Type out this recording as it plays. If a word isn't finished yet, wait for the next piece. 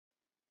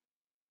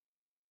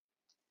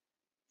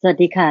สวัส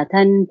ดีค่ะท่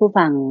านผู้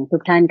ฟังทุ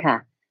กท่านค่ะ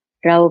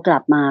เรากลั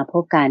บมาพ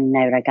บกันใน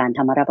รายการธ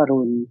รรมรับอ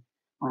รุณ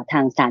ทา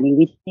งสถานี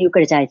วิทยุก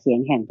ระจายเสียง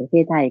แห่งประเท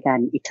ศไทยกัน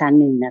อีกครั้ง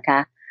หนึ่งนะคะ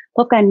พ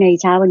บกันใน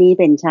เช้าวันนี้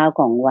เป็นเช้า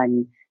ของวัน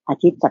อา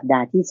ทิตย์สัปด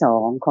าห์ที่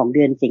2ของเ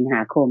ดือนสิงห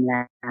าคมแ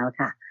ล้ว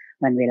ค่ะ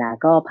วันเวลา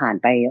ก็ผ่าน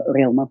ไปเ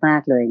ร็วมา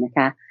กๆเลยนะค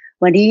ะ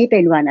วันนี้เป็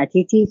นวันอาทิ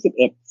ตย์ที่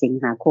11สิง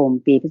หาคม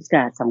ปีพุทธศักร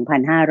าช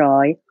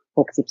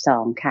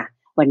2562ค่ะ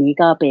วันนี้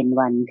ก็เป็น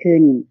วันขึ้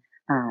น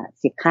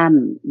10ค่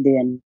ำเดื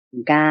อน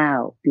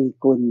9ปี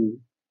กุล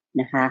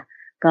นะคะ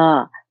ก็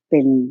เป็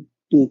น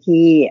ปี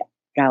ที่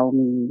เรา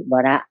มีวา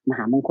ระมห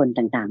ามงคล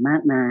ต่างๆมา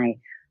กมาย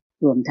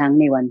รวมทั้ง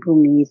ในวันพรุ่ง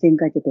นี้ซึ่ง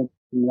ก็จะเป็น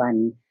วัน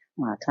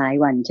คล้าย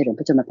วันเฉลิม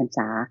พระชนมพรรษ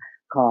า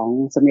ของ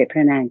สมเด็จพร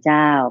ะนางเ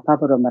จ้าพระ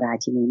บรมรา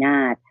ชินีนา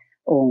ถ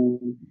องค์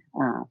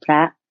พร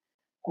ะ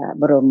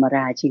บรมร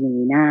าชินี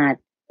นาถ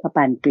พระป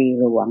านปรี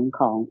หลวง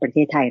ของประเท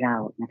ศไทยเรา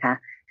นะคะ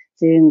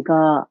ซึ่ง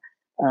ก็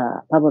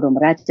พระบรม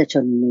ราชช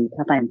นนีพ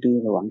ระปานปรี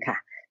หลวงค่ะ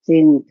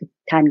ซึ่ง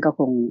ท่านก็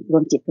คงร่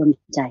วมจิตร่วม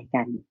ใจ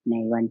กันใน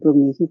วันพรุ่ง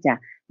นี้ที่จะ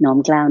น้อม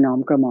เกล้าน้อม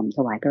กระหม่อมถ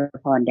วายพระ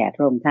พรแด่พ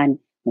ระองค์ท่าน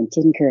เหมือนเ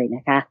ช่นเคยน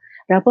ะคะ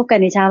เราพบกัน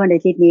ในเช้าวันอ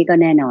าทิตย์นี้ก็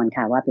แน่นอน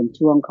ค่ะว่าเป็น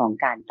ช่วงของ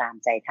การตาม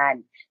ใจท่าน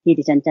ที่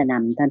ดิฉันจะน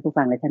ำท่านผู้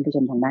ฟังและท่านผู้ช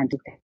มทางบ้านทุ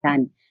กท่าน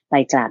ไป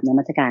กราบน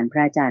มัสการพร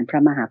ะอาจารย์พร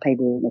ะมหาไพ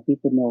บูลย์อภิ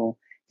ปุโน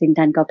ซึ่ง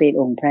ท่านก็เป็น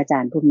องค์พระอาจา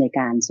รย์ผู้อำนวยก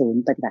ารศูน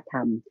ย์ปฏิบัติธร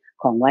รม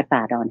ของวัดป่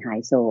าดอนหาย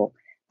โศก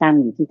ตั้ง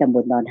อยู่ที่ตำบ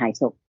ลดอนหายโ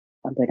ศก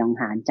อำเภอหนอง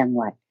หานจัง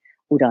หวัด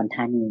อุดรธ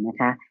านีนะ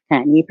คะขณ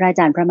ะนี้พระอา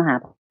จารย์พระมหา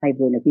ไพ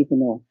บูลย์อภิปุ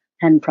โน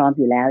ท่านพร้อมอ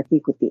ยู่แล้วที่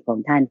กุฏิของ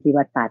ท่านที่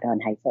วัดป่าดอน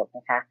หายโศกน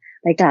ะคะ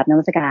ไปกราบน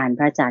มัสการพ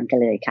ระอาจารย์กัน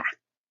เลยค่ะ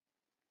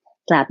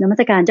กราบนมั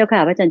สการเจ้าค่ะ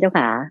พระอาจารย์เจ้า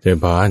ค่ะเจริญ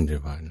พรเจริ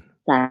ญพร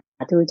สา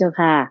ธุเจ้า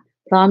ค่ะ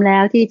พร้อมแล้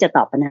วที่จะต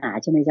อบปัญหา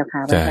ใช่ไหมเจ้าค่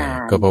ะพระอาจาร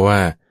ย์ก็เพราะว่า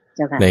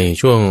ใน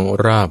ช่วง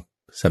รอบ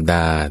สัปด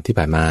าห์ที่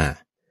ผ่านมา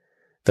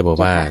แต่บอก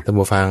ว่าท่าน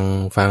ผู้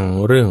ฟัง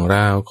เรื่องร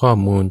าวข้อ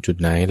มูลจุด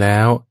ไหนแล้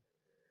ว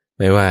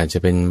ไม่ว่าจะ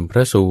เป็นพร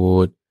ะสู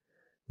ตร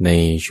ใน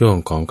ช่วง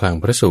ของคลัง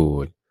พระสู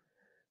ตร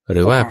ห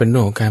รือว่าเป็นเรื่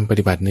องของการป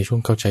ฏิบัติในช่วง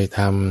เข้าใจธ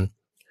รรม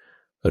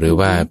หรือ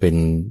ว่าเป็น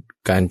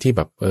การที่แ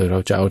บบเรา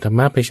จะเอาธรรม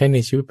ะไปใช้ใน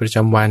ชีวิตประจ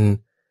ำวัน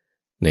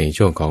ใน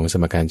ช่วงของส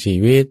มการชี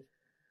วิต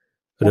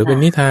หรือเป็น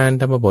นิทาน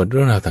ธรรมบทเ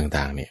รื่องราว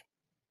ต่างๆเนี่ย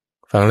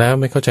ฟังแล้ว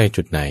ไม่เข้าใจ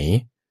จุดไหน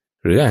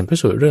หรืออ่านพระ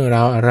สูตรเรื่องร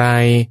าวอะไร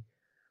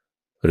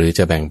หรือจ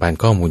ะแบ่งปัน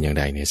ข้อมูลอย่าง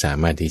ใดเนี่ยสา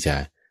มารถที่จะ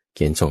เ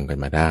ขียนส่งกัน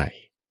มาได้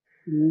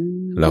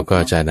เราก็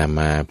จะนำ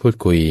มาพูด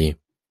คุย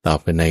ตอบ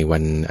กันในวั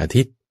นอา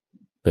ทิตย์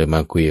โดยม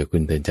าคุยกับคุ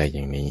ณเตือนใจอ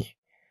ย่างนี้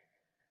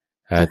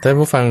ท่าน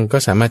ผู้ฟังก็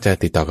สามารถจะ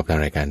ติดต่อกับทาง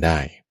รายการได้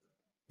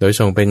โดย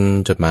ส่งเป็น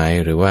จดหมาย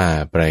หรือว่า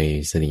ไปร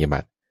ษณียบั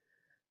ตร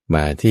ม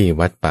าที่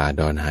วัดป่า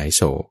ดอนหายโ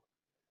ศก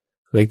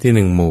เลขที่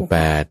1หมู่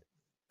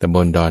8ตำบ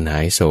ลดอนหา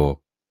ยโศก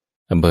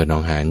อำเภอหนอ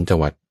งหานจัง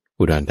หวัด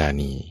อุดรธา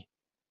นี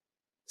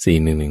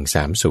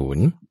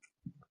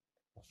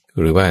41130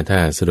หรือว่าถ้า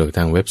สะดวกท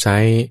างเว็บไซ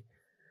ต์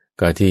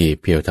ก็ที่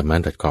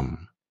peelthama.com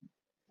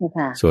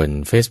ส่วน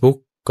Facebook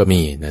ก็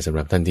มีนะสำห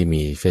รับท่านที่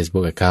มี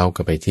Facebook Account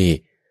ก็ไปที่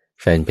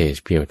แฟนเพจ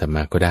Pure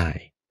Thama ก็ได้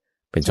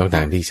เป็นช่องท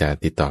างที่จะ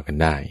ติดต่อกัน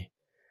ได้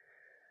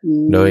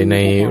โดยใน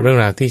เรื่อง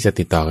ราวที่จะ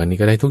ติดต่อกันนี้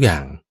ก็ได้ทุกอย่า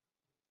ง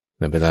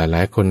เวลาหล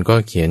ายคนก็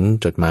เขียน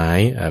จดหมาย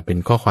เป็น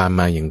ข้อความ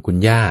มาอย่างคุณ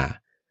ย่า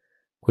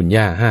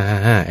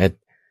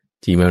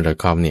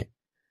555@gmail.com เนี่ย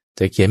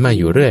จะเขียนมาอ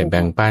ยู่เรื่อยแ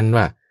บ่งปัน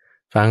ว่า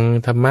ฟัง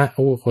ธรรมะ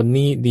คน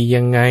นี้ดี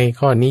ยังไง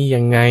ข้อนี้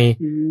ยังไง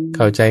เ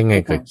ข้าใจไง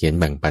ก็เขียน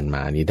แบ่งปันม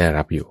านี้ได้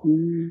รับอยู่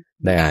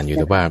ได้อ่านอยู่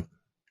แต่ว่า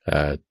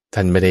ท่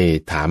านไม่ได้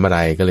ถามอะไร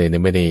ก็เลย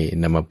ไม่ได้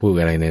นำมาพูด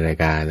อะไรในราย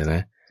การน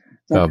ะ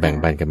ก็แบ่ง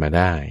ปันกันมาไ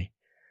ด้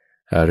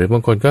หรือบา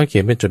งคนก็เขี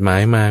ยนเป็นจดหมา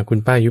ยมาคุณ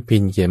ป้ายุพิ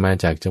นเขียนมา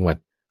จากจังหวัด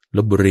ล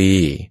พบุรี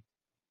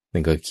นั่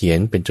นก็เขียน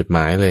เป็นจดหม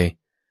ายเลย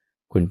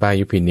คุณป้า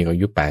ยุพินนี่อา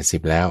ยุ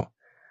80แล้ว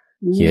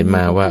เขียนม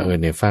าว่า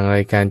เนี่ยฟังร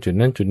ายการจุด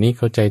นั้นจุดนี้เ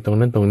ข้าใจตรง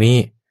นั้นตรงนี้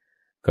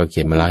ก็เ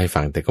ขียนมาเล่าให้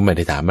ฟังแต่ก็ไม่ไ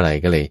ด้ถามอะไร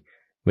ก็เลย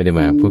ไม่ได้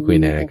มาพูดคุย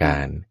ในรายกา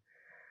ร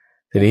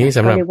ทีนี้ส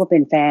ำหรับเรียกว่าเป็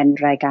นแฟน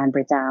รายการป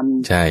ระจ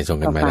ำใช่ส่ง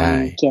กันมาได้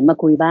เขียนมา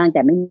คุยบ้างแ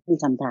ต่ไม่มี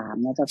คำถาม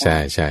นะเจ้าค่ะ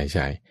ใ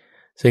ช่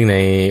ซึ่งใน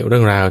เรื่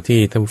องราวที่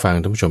ท่านฟัง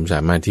ท่านผู้ชมส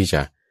ามารถที่จ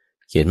ะ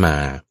เขียนมา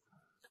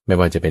ไม่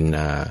ว่าจะเป็น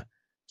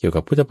เกี่ยวกั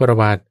บพุทธประ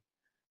วัติ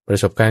ประ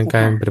สบการณ์ก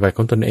ารปฏิบัติข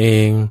องตนเอ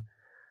ง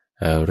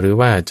หรือ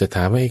ว่าจะถ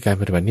ามว่าการ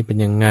ปฏิบัตินี้เป็น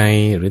ยังไง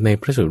หรือใน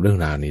พระสูตรเรื่อง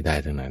ราวนี้ได้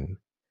ทั้งนั้น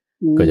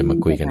ก็จะมา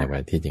คุยกันในวั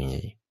นที่อย่าง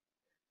นี้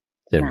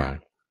เช่นว่า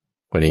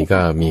วันนี้ก็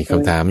มีค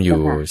ำถามอยู่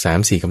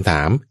 3-4 คำถ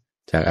าม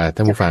จากท่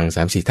านผู้ฟัง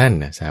 3-4 ท่าน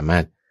นะสามา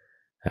รถ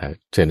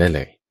เชิญได้เล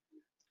ย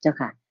เจ้า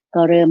ค่ะ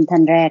ก็เริ่มท่า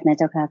นแรกนะ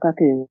เจ้าค่ะก็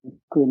คือ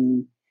คุณ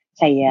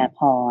ชัยพ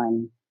ร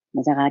น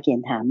ะเจ้าค่ะเขียน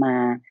ถามมา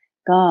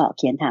ก็เ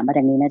ขียนถามมา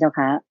ดังนี้นะเจ้า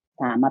ค่ะ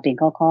ถามมาเป็น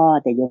ข้อ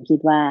ๆแต่โยมคิด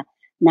ว่า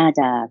น่า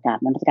จะกราบ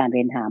นมัสการเ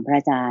รียนถามพระ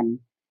อาจารย์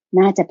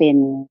น่าจะเป็น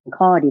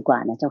ข้อดีกว่า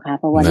นะเจ้าค่ะ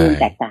เพราะว่าเรื่อง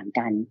แตกต่าง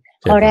กัน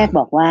ข้อแรกบ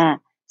อกว่า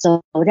โส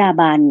ดา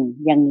บัน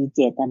ยังมีเ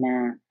จตนา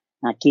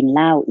กินเห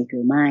ล้าอีกห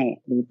รือไม่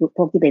หรือพ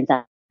วกที่เป็น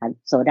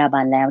โสดา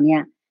บันแล้วเนี่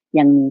ย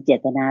ยังมีเจ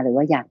ตนาหรือ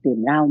ว่าอยากดื่ม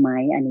เหล้าไหม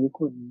อันนี้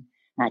คุณ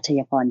ชั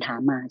ยพรถา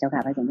มมาเจ้าค่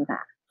ะพระอาจารย์เจ้าค่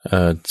ะ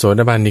โส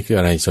ดาบันนี่คือ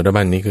อะไรโสดา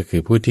บันนี่ก็คื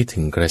อผู้ที่ถึ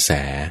งกระแส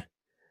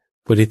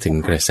ผู้ที่ถึง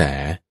กระแส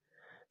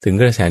ถึง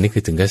กระแสนี่คื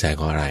อถึงกระแส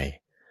ของอะไร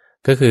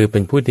ก็คือเป็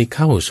นผู้ที่เ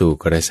ข้าสู่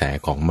กระแส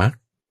ของมรรค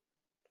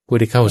ผู้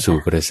ที่เข้าสู่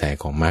กระแส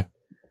ของมรรค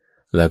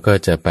แล้วก็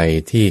จะไป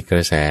ที่กร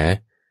ะแส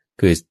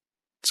คือ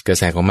กระ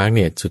แสของมรรคเ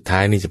นี่ยสุดท้า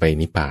ยนี่จะไป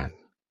นิพพาน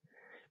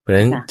เพราะฉะ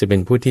นั้นจะเป็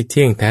นผู้ที่เ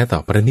ที่ยงแท้ต่อ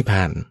พระนิพพ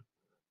าน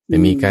จะ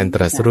มีการต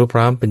รัสรู้พ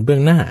ร้อมเป็นเบื้อ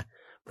งหน้า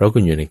เพราะคุ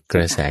ณอยู่ในก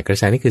ระแส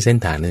นี่คือเส้น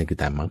ทางนั่นคือ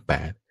ตามมรรคแป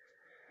ด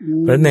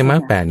เพราะในมรร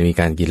คแปดมี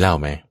การกินเหล้า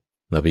ไหม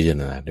เราพิจา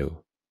รณาดู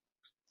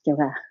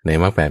ใน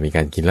มรรคแปดมีก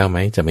ารกินเหล้าไหม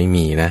จะไม่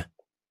มีนะ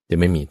จะ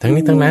ไม่มีทั้ง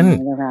นี้ทั้งนั้น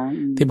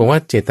ที่บอกว่า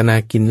เจตนา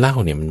กินเหล้า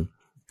เนี่ยมัน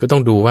ก็ต้อ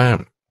งดูว่า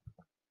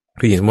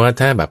คืออย่างสมมติว่า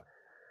ถ้าแบบ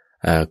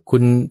คุ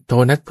ณโท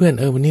รนัดเพื่อน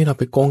วันนี้เรา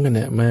ไปโกงกันเ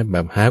นี่ยมาแบ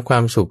บหาควา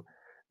มสุข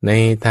ใน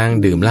ทาง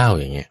ดื่มเหล้า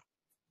อย่างเงี้ย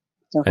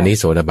อันนี้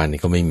โสดาบันนี่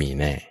ก็ไม่มี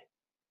แน่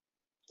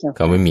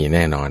ก็ไม่มีแ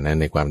น่นอนนะ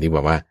ในความที่บ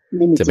อกว่า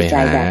จะไปห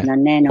า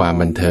ความ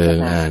บันเทิง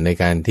ใน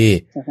การที่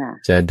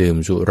จะดื่ม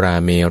สุรา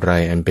เมรั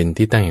ยอันเป็น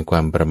ที่ตั้งแห่งคว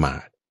ามประมา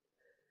ท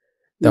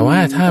แต่ว่า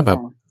ถ้าแบบ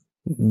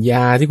ย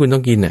าที่คุณต้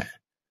องกินน่ะ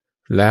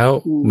แล้ว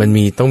มัน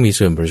ต้องมี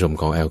ส่วนผสม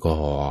ของแอลกอ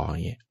ฮอล์อ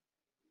ย่างเงี้ย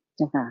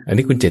อัน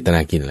นี้คุณเจตนา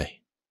กินเลย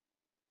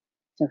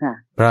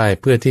เพราะ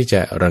เพื่อที่จ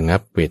ะระงั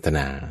บเวทน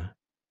า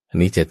อัน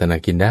นี้เจตนา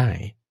กินได้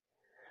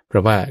เพรา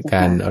ะว่าก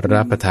าร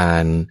รับประทา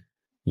น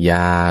ย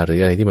าหรือ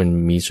อะไรที่มัน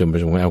มีส่วนผ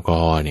สมของแอลกอ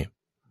ฮอล์เนี่ย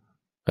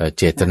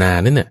เจตนา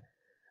นั่นน่ะ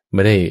ไ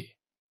ม่ได้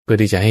เพื่อ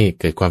ที่จะให้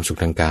เกิดความสุข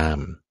ทางกาม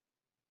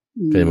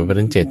แต่มันเป็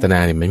นเจตนา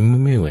เนี่ยมัน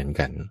ไม่เหมือน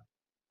กัน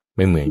ไ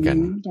ม่เหมือนกัน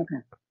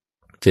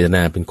เจตน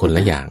าเป็นคนล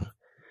ะอย่าง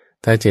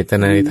ถ้าเจต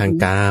นาในทาง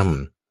กาม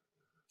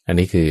อัน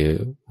นี้คือ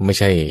ไ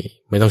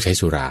ม่ต้องใช้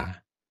สุรา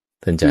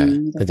ท่าน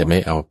จะไม่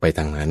เอาไปท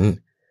างนั้น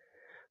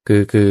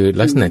คือ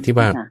ลักษณะที่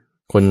ว่า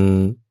คน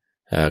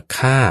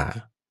ฆ่า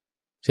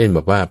เช่นแบ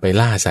บว่าไป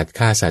ล่าสัตว์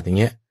ฆ่าสัตว์อย่าง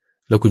เงี้ย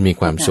แล้วคุณมี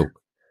ความสุข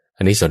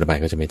อันนี้โสดาบัน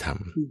ก็จะไม่ท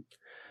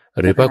ำ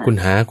หรือว่าคุณ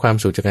หาความ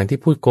สุขจากการที่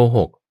พูดโกห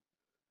ก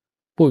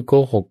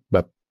แบ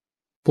บ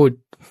พูด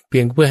เพี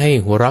ยงเพื่อให้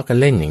หัวเราะกัน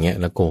เล่นอย่างเงี้ย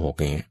แล้วโกหก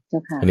อย่างเงี้ย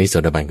อันนี้โส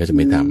ดาบันก็จะไ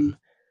ม่ท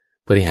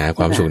ำเพื่อที่หาค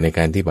วามสุขในก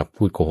ารที่แบบ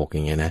พูดโกหกอ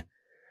ย่างเงี้ยนะ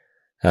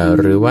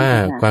หรือว่า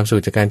ความสุ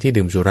ขจากการที่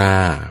ดื่มสุรา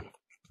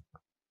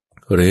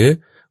หรือ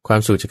ความ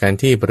สุขจากการ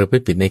ที่ประพฤ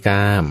ติผิดในก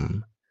าม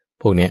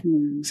พวกเนี้ย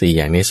4อ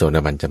ย่างนี้โสด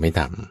าบันจะไม่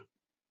ท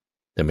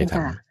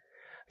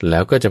ำแล้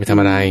วก็จะไปทำ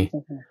อะไร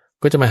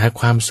ก็จะมาหา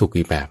ความสุข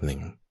อีกแบบหนึ่ง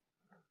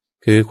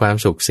คือความ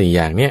สุข4อ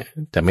ย่างเนี้ย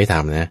จะไม่ท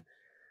ำนะ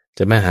จ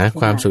ะมาหา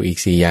ความสุขอีก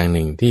4อย่างห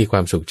นึ่งที่คว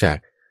ามสุขจาก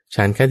ฌ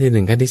านขั้นที่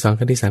1ขั้นที่2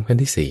ขั้นที่3ขั้น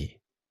ที่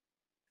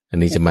4อัน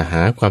นี้จะมาห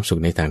าความสุข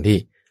ในทางที่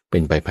เป็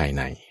นไปภายใ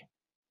น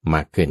ม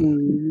ากขึ้น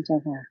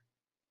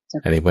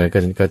อันนี้เพื่อน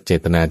ก็เจ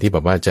ตนาที่แบ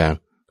บว่าจะ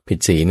ผิด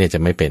ศีลเนี่ยจะ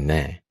ไม่เป็นแ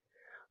น่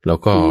แล้ว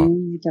ก็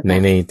ใน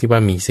ที่ว่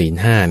ามีศีล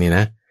5เนี่ยน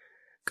ะ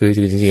คือ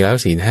จริงๆแล้ว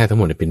ศีล5ทั้ง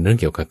หมดเป็นเรื่อง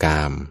เกี่ยวกับก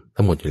าม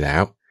ทั้งหมดอยู่แล้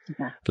ว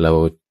เรา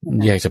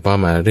แยกเฉพาะ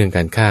มาเรื่องก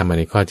ารฆ่ามา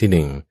ในข้อ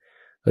ที่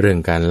1เรื่อง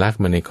การลัก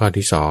มาในข้อ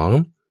ที่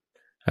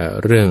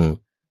2เรื่อง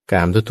ก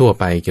ามทั่วๆ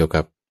ไปเกี่ยว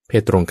กับเพ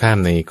ศตรงข้าม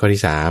ในข้อ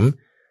ที่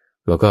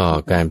3แล้วก็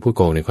การพูดโ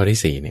กงในข้อ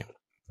ที่4เนี่ย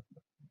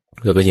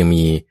แล้วก็ยัง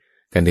มี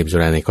การดื่มสุ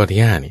ราในข้อที่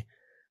5เนี่ย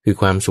คือ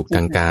ความสุขท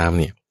างกาม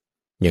เนี่ย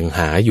ยังห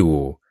าอยู่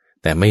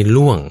แต่ไม่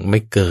ล่วงไม่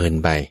เกิน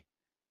ไป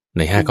ใ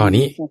น5ข้อ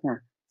นี้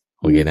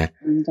โอเคนะ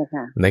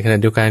ในขณะ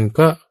เดียวกัน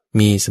ก็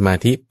มีสมา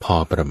ธิพอ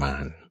ประมา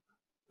ณ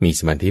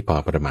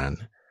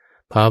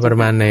พอประ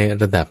มาณใน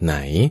ระดับไหน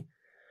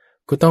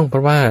ก็ต้องเพร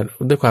าะว่า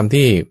ด้วยความ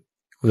ที่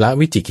ละ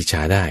วิจิกิจฉ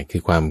าได้คื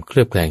อความเค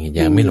ลือบแคลงเห็นแ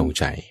ย้งไม่ลง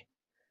ใจ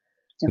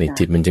ใน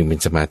จิตมันจึงเป็น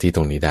สมาธิต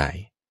รงนี้ไ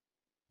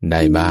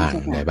ด้บ้าง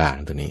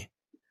ตัวนี้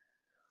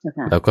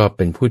แล้วก็เ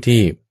ป็นผู้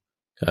ที่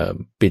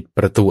ปิดป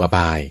ระตูอบ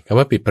ายคำ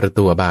ว่าปิดประ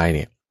ตูอบายเ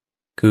นี่ย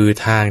คือ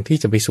ทางที่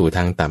จะไปสู่ท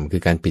างต่ำคื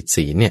อการผิด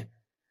ศีลเนี่ย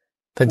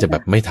ท่านจะแบ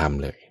บไม่ท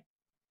ำเลย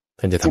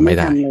ท่านจะทำไม่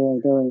ได้เลย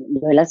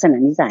โดยลักษณะ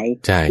นิสัย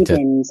ที่เ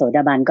ป็นโสด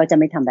าบันก็จะ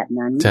ไม่ทำแบบ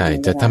นั้นใช่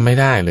จะทำไม่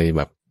ได้เลยแ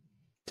บบ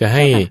จะใ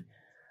ห้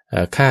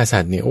ฆ่าสั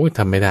ตว์เนี่ยโอ้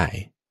ทำไม่ได้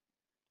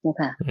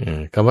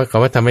คำ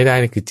ว่าทำไม่ได้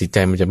นี่คือจิตใจ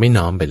มันจะไม่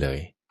น้อมไปเลย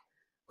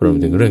รวม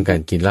ถึงเรื่องกา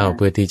รกินเหล้าเ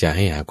พื่อที่จะใ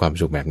ห้หาความ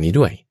สุขแบบนี้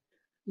ด้วย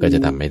ก็จะ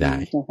ทำไม่ได้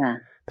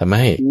ทำ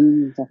ให้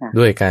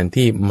ด้วยการ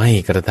ที่ไม่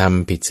กระท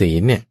ำผิดศี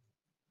ลเนี่ย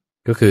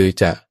ก็คือ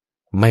จะ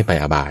ไม่ไป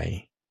อบาย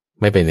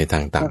ไม่ไปในท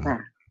างต่ำ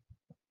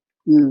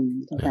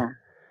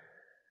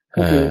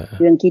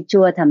เรื่องคิด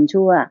ชั่วทำ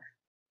ชั่ว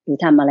หรือ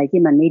ทำอะไร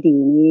ที่มันไม่ดี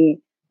นี่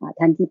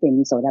ท่านที่เป็น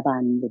โสดาบั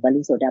นหรือบรรลุ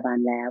โสดาบัน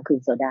แล้วคือ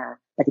โสดา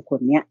ปฏิผล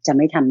เนี่ยจะไ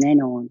ม่ทำแน่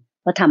นอน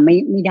เพราะทำไ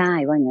ม่ได้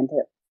ว่าอย่างนั้นเถ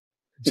อะ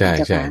ใช่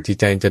จิต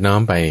ใจจะน้อ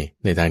มไป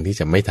ในทางที่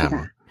จะไม่ท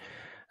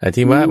ำ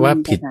ที่ว่า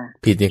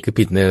ผิดเนี่ยคือ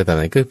ผิดในระดับไ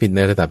หนก็ผิดใน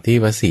ระดับที่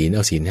ว่าศีลเอ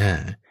าศีล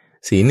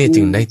5ศีลนี่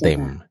จึงได้เต็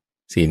ม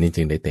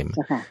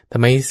ทำ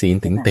ไมศีล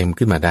ถึงเต็ม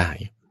ขึ้นมาได้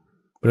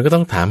เราก็ต้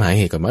องถามหาเ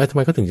หตุก่อนว่าทำไ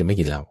มเขาถึงจะไม่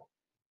กินเหล้า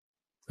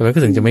ทำไมเข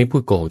าถึงจะไม่พู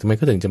ดโกหกทำไมเ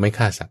ขาถึงจะไม่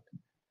ฆ่าสัตว์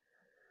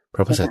เพร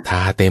าะศรัทธ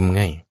าเต็ม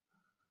ไง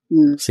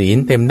ศีล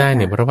เต็มได้เ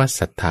นี่ยเพราะว่า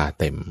ศรัทธา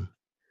เต็ม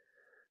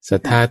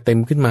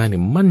ขึ้นมาเนี่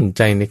ยมั่นใ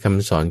จในค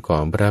ำสอนขอ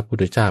งพระพุท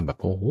ธเจ้าแบบ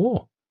โอ้โห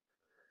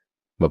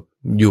แบบ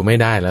อยู่ไม่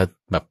ได้แล้ว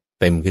แบบ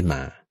เต็มขึ้นม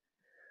า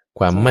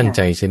ความมั่นใจ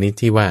ชนิด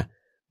ที่ว่า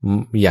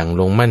อย่าง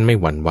ลงมั่นไม่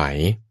หวั่นไหว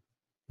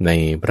ใน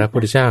พระพุท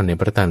ธเจ้าใน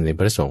พระธรรมใน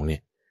พระสงฆ์เนี่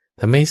ย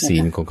ทำให้ศี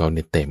ลของเขาเ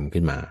นี่ยเต็ม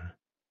ขึ้นมา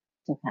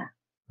เจ้าค่ะ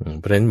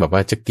เพราะฉะนั้นแบบว่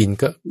าจะกิน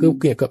ก็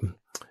เกลี้ยก็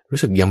รู้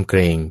สึกยำเกร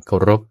งเคา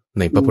รพ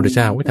ในพระพุทธเ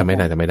จ้าทำไม่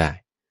ได้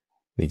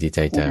นี่จิตใจ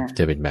จ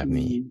ะเป็นแบบ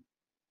นี้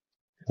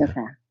เจ้า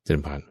ค่ะเจริ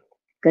ญพร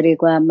ก็เรียก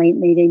ว่าไ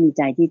ม่ได้มีใ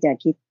จที่จะ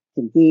คิด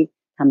สิ่งที่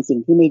ทำสิ่ง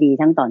ที่ไม่ดี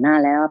ทั้งต่อหน้า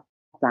แล้ว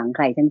หลังใค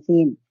รทั้ง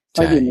สิ้น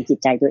ก็อยู่ในจิต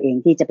ใจตัวเอง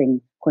ที่จะเป็น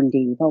คน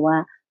ดีเพราะว่า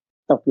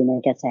ตกอยู่ใน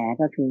กระแส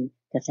ก็คือ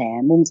กระแส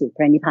มุ่งสู่พ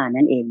ระนิพพาน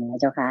นั่นเองนะ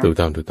เจ้าค่ะถูก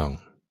ต้อง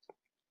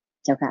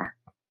เจ้าค่ะ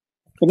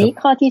ทีนี้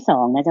ข้อที่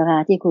2นะเจ้าค่ะ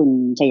ที่คุณ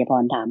ชัยพ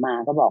รถามมา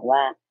ก็บอกว่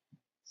า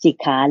สิก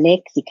ขาเล็ก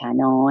สิกขา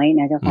น้อย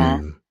นะเจ้าค่ะ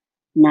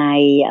ใน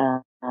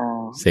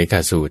เสข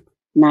สูตร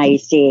ใน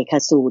เสข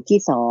สูตรที่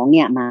2เ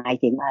นี่ยหมาย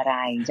ถึงอะไร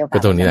เจ้าค่ะก็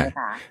ตรงนี้แหละ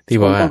ที่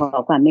บอกว่าขอ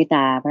ความเมตต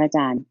าพระอาจ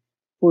ารย์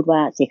พูดว่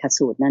าเสข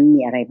สูตรนั้นมี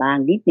อะไรบ้าง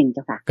นิดนึงเ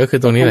จ้าค่ะก็คือ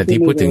ตรงนี้แหละที่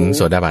พูดถึงโ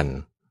สดาบัน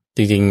จ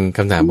ริงๆค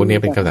ำถามพวกนี้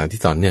เป็นคำถาม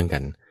ที่ต่อเนื่องกั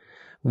น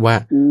ว่า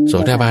โส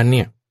ดาบันเ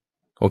นี่ย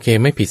โอเค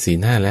ไม่ผิดศีล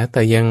5แล้วแ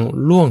ต่ยัง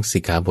ล่วงสิ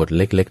กขาบท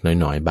เล็ก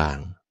ๆน้อยๆบ้าง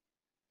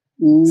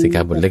สิกข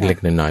าบทเล็ก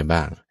ๆน้อยๆบ้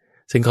าง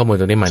ซึ่งข้อมูล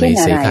ตรงนี้มาใน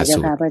เสข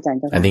สูตร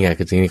อันนี้ไง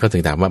คือจริงๆเขาถึ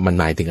งถามว่ามัน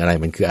หมายถึงอะไร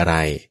มันคืออะไร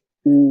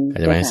เข้า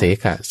ใจไหมเส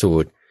ขสู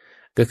ตร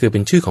ก็คือเป็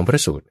นชื่อของพร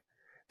ะสูตร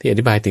ที่อ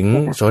ธิบายถึง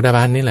โสดา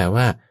บันนี่แหละ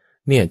ว่า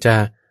เนี่ยจะ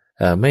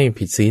ไม่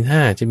ผิดศีล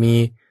5จะมี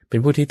เป็น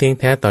ผู้ที่เที่ยง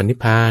แท้ต่อนิพ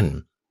พาน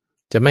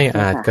จะไม่อ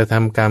าจกระท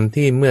ำกรรม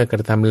ที่เมื่อกร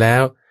ะทำแล้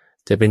ว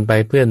จะเป็นไป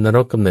เพื่อนนร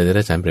กกำเนิดเด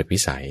รัจฉานเปรตวิ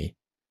สัย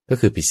ก็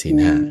คือผิดศีล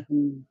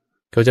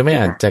5เขาจะไม่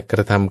อาจจะกร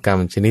ะทำกรรม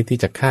ชนิดที่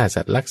จะฆ่า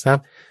สัตว์ลักทรัพ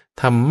ย์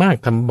ทำมาก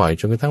ทำบ่อย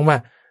จนกระทั่งว่า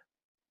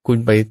คุณ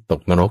ไปต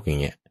กนรกอย่า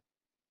งเงี้ย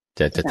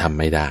จะทำ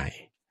ไม่ได้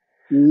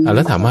แ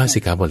ล้วถามว่าสิ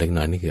กขาบทเล็ก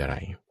น้อยนี่คืออะไร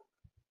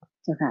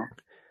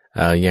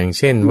อย่าง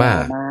เช่นว่า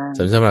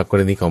สำหรับก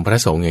รณีของพระ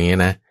สงฆ์อย่างเงี้ย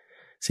นะ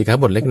สิกขา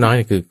บทเล็กน้อย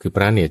คือพ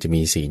ระเนี่ยจะ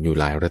มีศีลอยู่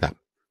หลายระ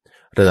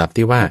ดับ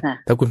ที่ว่า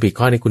ถ้าคุณผิด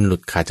ข้อนี้คุณหลุ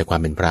ดขาดจากควา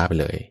มเป็นพระไป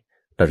เลย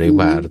เราเรียก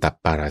ว่าระดับ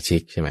ปาราชิ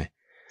กใช่ไหม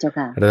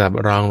ระดับ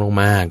รองลง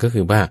มาก็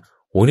คือว่า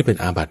โอ้นี่เป็น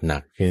อาบัติหนั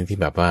กที่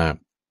แบบว่า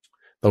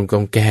ต้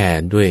องแก้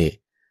ด้วย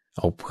เ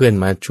อาเพื่อน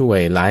มาช่วย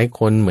หลาย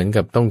คนเหมือน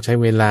กับต้องใช้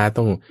เวลา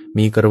ต้อง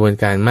มีกระบวน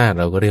การมาก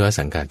เราก็เรียกว่า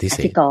สังฆาทิเศ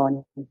ษ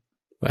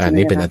อัน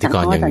นี้เป็นอธิก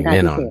รณ์อย่างหนึ่งแ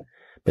น่นอน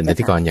เป็นอ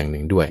ธิกรณ์อย่างห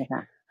นึ่งด้วย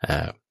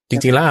จ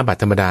ริงๆแล้วอาบั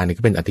ติธรรมดานี่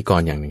ก็เป็นอธิก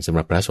รณ์อย่างหนึ่งสำห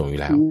รับพระสงฆ์อยู่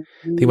แล้ว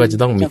ที่ว่าจะ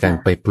ต้องมีการ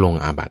ไปปลง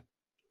อาบัติ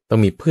ต้อง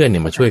มีเพื่อนเนี่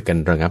ยมาช่วยกัน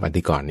ระงับอ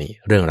ธิกรณ์นี้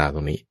เรื่องราวต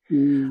รงนี้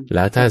แ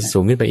ล้วถ้าสู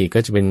งขึ้นไปอีกก็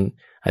จะเป็น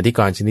อธิก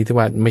รณ์ชนิดที่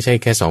ว่าไม่ใช่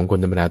แค่2คน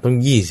ธรรมดาต้อง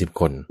20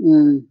คน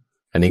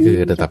อันนี้คือ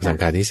ระดับสัง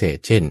ฆาทิเศษ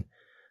เช่น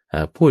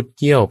พูดเ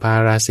กี่ยวพา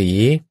ราสี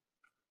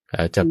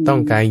จับต้อง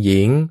กายห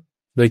ญิง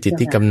ด้วยจิต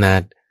ที่กำหนั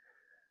ด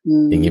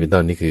อย่างนี้เป็นต้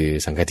นนี่คือ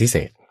สังฆาทิเศ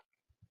ษ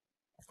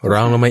ร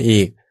องลงมา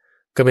อีก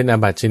ก็เป็นอา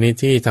บัติชนิด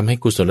ที่ทำให้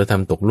กุศลธรร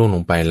มตกล่วงล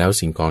งไปแล้ว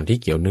สิ่งของที่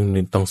เกี่ยวเนื่อง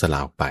ต้องสล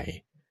ายไป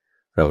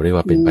เราเรียก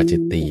ว่าเป็นปาจิ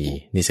ตตี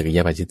นิสกิย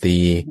ปาจิตตี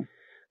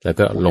แล้ว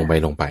ก็ลง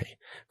ไป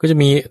ก็จะ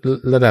มี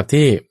ระดับ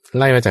ที่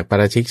ไล่มาจากปา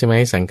ราชิกใช่ไหม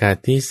สังฆา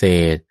ทิเศ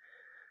ษ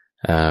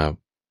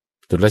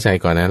ตุลชัย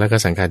ก่อนนะแล้วก็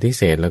สังฆาทิ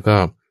เศษแล้วก็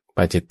ป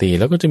าจิตตี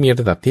แล้วก็จะมี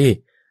ระดับที่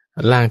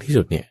ล่างที่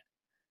สุดเนี่ย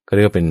ก็เ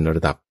รียกว่าเป็นร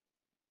ะดับ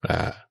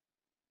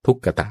ทุก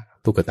ข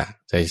ตะ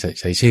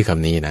ใช้ชื่อค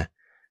ำนี้นะ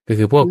ก็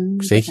คือพวก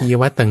เสขีย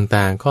วัตร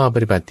ต่างๆข้อป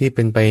ฏิบัติที่เ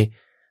ป็นไป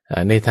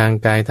ในทาง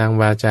กายทาง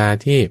วาจา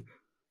ที่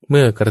เ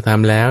มื่อกระท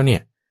ำแล้วเนี่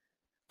ย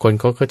คน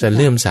เขาก็จะเ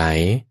ลื่อมใส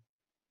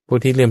ผู้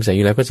ที่เลื่อมใสอ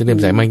ยู่แล้วก็จะเลื่อม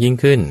ใสมากยิ่ง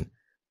ขึ้น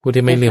ผู้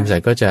ที่ไม่เลื่อมใส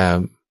ก็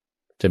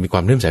จะมีคว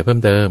ามเลื่อมใสเพิ่ม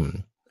เติม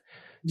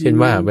เช่น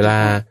ว่าเวลา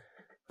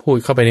พูด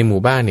เข้าไปในหมู่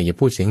บ้านเนี่ยอย่า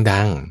พูดเสียง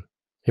ดัง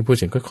ให้พูดเ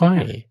สียงค่อ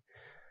ย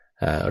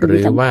ๆหรื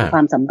อว่าค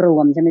วามสำรว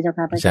มใช่ไหมเจ้า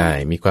ค่ะใช่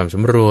มีความส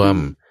ำรวม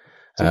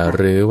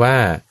หรือว่า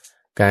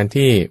การ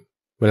ที่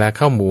เวลาเ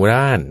ข้าหมู่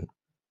บ้าน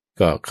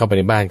ก็เข้าไปใ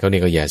นบ้านเขาเนี่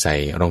ยก็อย่าใส่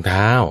รองเ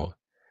ท้า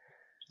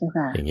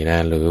อย่างนี้นะ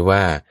หรือว่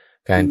า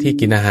การที่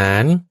กินอาหา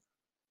ร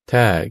ถ้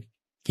า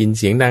กินเ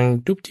สียงดัง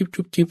จุ๊บ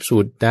จิ๊บสู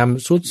ดด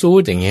ำซู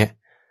ดอย่างเงี้ย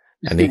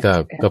อันนี้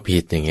ก็ผิ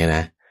ดอย่างเงี้ยน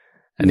ะ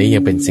อันนี้ยั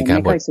งเป็นสิกขา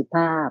บท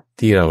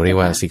ที่เราเรียก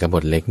ว่าสิกขาบ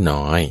ทเล็ก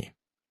น้อย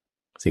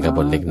สิกขาบ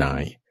ทเล็กน้อ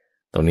ย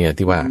ตรงนี้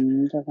ที่ว่า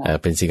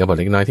เป็นสิกขาบท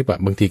เล็กน้อยที่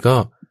บางทีก็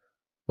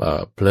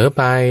เผลอ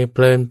ไปเพ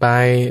ลินไป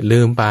ลื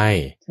มไป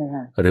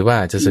หรือว่า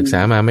จะศึกษา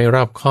มาไม่ร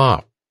อบคอ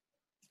บ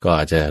ก็อ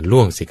าจจะล่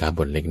วงสิกขาบ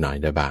ทเล็กน้อย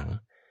ได้บ้าง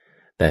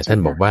แต่ท่าน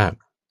บอกว่า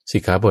สิ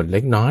กขาบทเล็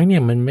กน้อยเนี่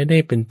ยมันไม่ได้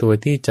เป็นตัว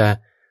ที่จะ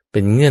เป็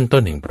นเงื่อนต้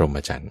นแห่งพรหม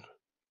จรรย์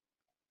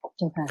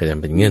ก็จะ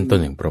เป็นเงื่อนต้น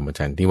แห่งพรหมจ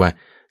รรย์ที่ว่า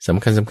ส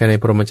ำคัญใน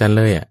พรหมจรรย์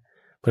เลยอ่ะ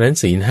เพราะฉะนั้น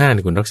ศีล5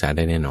นี่คุณรักษาไ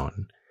ด้แน่นอน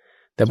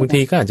แต่บาง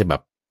ทีก็อาจจะแบ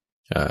บ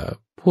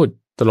พูด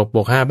ตลกโป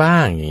กฮาบ้า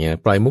งอย่างเงี้ย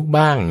ปล่อยมุก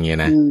บ้างอย่างเงี้ย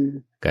นะ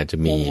ก็จะ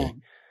มี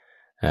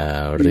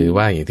หรือ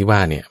ว่าอย่างที่ว่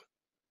าเนี่ย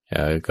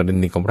กร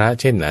ณีของพระ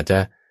เช่นอาจจะ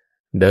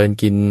เดิน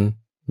กิน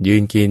ยื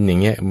นกินอย่า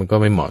งเงี้ยมันก็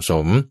ไม่เหมาะส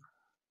ม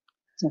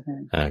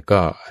ก็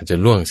อาจจะ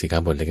ล่วงสิกขา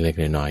บทเล็ก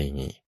ๆน้อยๆอย่าง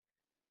นี้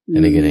อั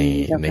นนี้คือ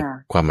ใน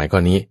ความหมายข้อ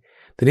นี้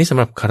ทีนี้สำ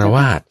หรับฆราว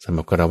า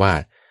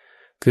ส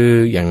คือ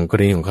อย่างกร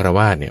ณีของฆราว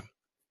าสเนี่ย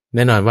แ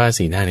น่นอนว่า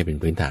ศีล5นี่เป็น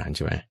พื้นฐานใ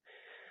ช่ไหม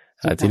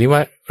ทีนี้ว่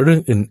าเรื่อง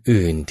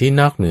อื่นๆที่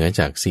นอกเหนือ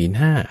จากศีล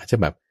5อาจจะ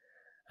แบบ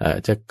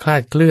จะคลา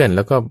ดเคลื่อนแ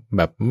ล้วก็แ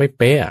บบไม่เ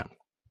ป๊ะ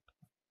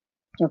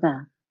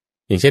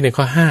อย่างเช่นใน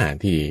ข้อ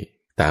5ที่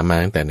ษามา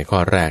ตั้งแต่ในข้อ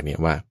แรกเนี่ย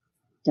ว่า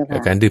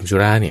การดื่มสุ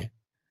ราเนี่ย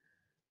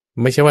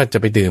ไม่ใช่ว่าจะ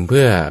ไปดื่มเ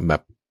พื่อแบ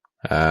บ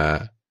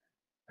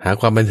หา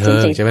ความบันเทิ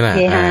งใช่ไหมล่ะ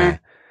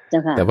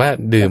แต่ว่า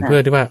ดื่มเพื่อ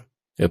ที่ว่า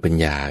เป็น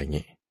ยาอย่าง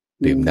งี้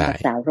ดื่มได้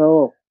รักษาโร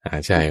ค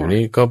ใช่วัน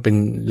นี้ก็เป็น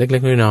เล็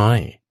กๆน้อย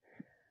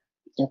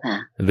ๆเจ้าค่ะ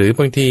หรือบ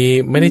างที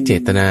ไม่ได้เจ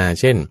ตนา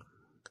เช่น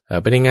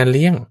ไปในงานเ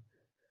ลี้ยง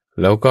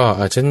แล้วก็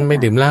ฉันไม่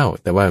ดื่มเหล้า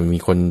แต่ว่ามี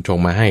คนชง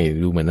มาให้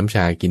ดูเหมือนน้ำช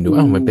ากินดู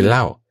มันเป็นเห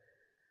ล้า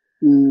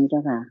เจ้า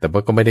ค่ะแต่ว่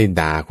าก็ไม่ได้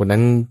ด่าคนนั้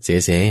นเ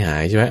สียหา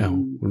ยใช่ไหม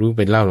รู้เ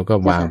ป็นเหล้าแล้วก็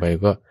วางไป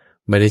ก็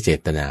ไม่ได้เจ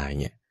ตนาอย่า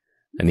งเงี้ย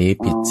อันนี้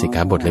ผิดสิกข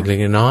าบทเล็ก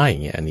ๆน้อยๆอย่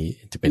างเงี้ยอันนี้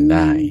จะเป็นไ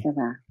ด้เจ้า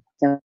ค่ะ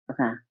เจ้า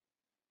ค่ะ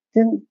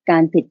ซึ่งกา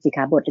รผิดสิกข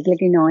าบทเล็ก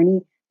ๆน้อยๆนี่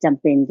จ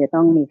ำเป็นจะต้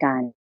องมีกา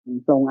ร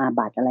ปรงอา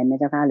บัติอะไรไหม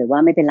เจ้าค่ะหรือว่า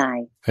ไม่เป็นไร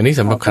อันนี้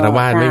สำหรับคฤ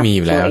หัสถ์ไม่มีอ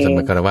ยู่แล้วสำห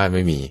รับคฤหัสถ์ไ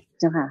ม่มี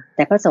เจ้าค่ะแ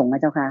ต่พระสงฆ์นะ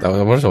เจ้าค่ะแต่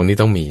พระสงฆ์นี่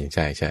ต้องมีใ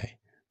ช่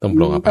ต้องป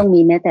รงอาบัติต้องมี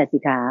แม้แต่สิ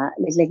กขา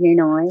เล็ก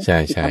ๆน้อยๆใ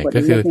ช่ก็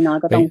คือน้อย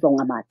ก็ต้องปรง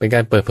อาบัติเป็นกา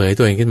รเปิดเผย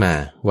ตัวเองขึ้นมา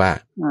ว่า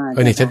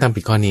เนี่ยฉันทำ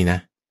ผิดข้อนี้นะ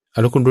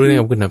แล้วคุณรู้ได้ไ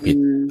งว่าคุณทำผิด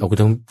คุณ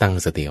ต้องตั้ง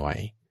สติไว้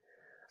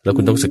แล้ว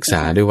คุณต้องศึกษ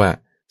าด้วยว่า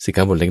สิกข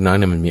าบทเล็กน้อย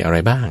เนี่ยมันมีอะไร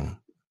บ้าง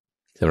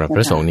สำหรับพ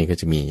ระสงฆ์นี่ก็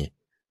จะมี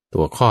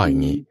ตัวข้ออย่า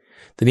งนี้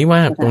ทีนี้ว่า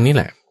ตรงนี้แ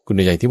หละคุณ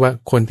ใหญ่ที่ว่า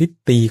คนที่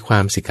ตีควา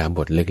มสิกขาบ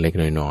ทเล็ก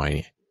ๆน้อยๆเ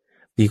นี่ย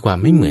ตีความ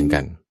ไม่เหมือนกั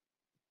น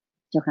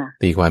เจ้าค่ะ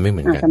ตีความไม่เห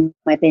มือนกันท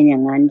ำไมเป็นอย่า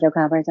งนั้นเจ้า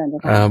ค่ะพระอาจารย์เจ้า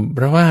ค่ะเพ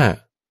ราะว่า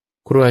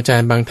ครูอาจา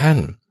รย์บางท่าน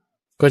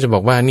ก็จะบอ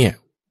กว่าเนี่ย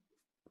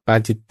ปา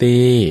จิตตี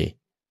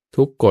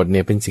ทุกกฎเ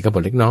นี่ยเป็นสิกขาบ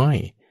ทเล็กน้อย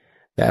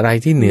แต่อะไร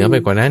ที่เหนือไป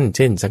กว่านั้นเ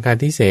ช่นสังฆา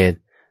ทิเศษ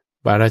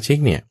ปาราชิก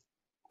เนี่ย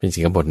เป็นสิ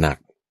กขาบทหนัก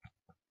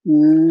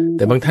แ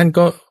ต่บางท่าน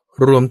ก็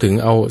รวมถึง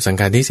เอาสัง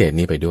ฆาทิเศษ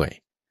นี้ไปด้วย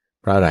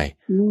เพราะอะไร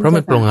เพราะมั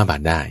นปรงอาบั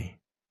ติได้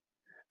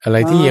อะไร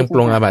ที่ยังป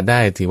รงอาบัติได้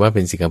ถือว่าเ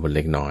ป็นสิกขาบทเ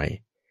ล็กน้อย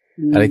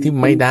อะไรที่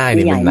ไม่ได้เ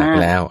นี่ยมันหนัก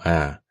แล้ว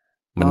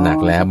มันหนัก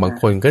แล้วบาง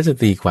คนก็จะ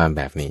ตีความแ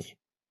บบนี้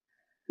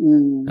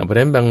เพราะฉะ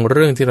นั้นบางเ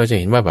รื่องที่เราจะ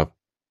เห็นว่าแบบ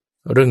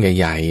เรื่อง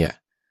ใหญ่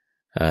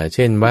ๆเ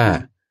ช่นว่า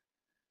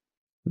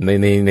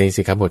ใน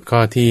สิกขาบทข้อ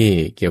ที่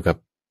เกี่ยว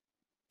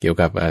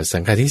กับสั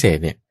งฆาทิเศษ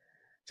เนี่ย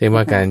เช่นว่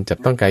าการจับ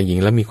ต้องกายหญิง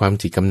แล้วมีความ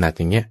จิตกำหนัด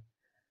อย่างเงี้ย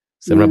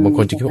สำหรับบางค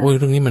นจะคิดว่าโอ้ย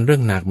เรื่องนี้มันเรื่อ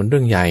งหนักมันเรื่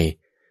องใหญ่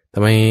ทำ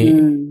ไม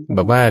แบ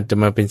บว่าจะ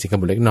มาเป็นสิกขา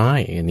บทเล็กน้อย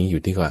อันนี้อ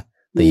ยู่ที่ว่า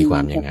ตีควา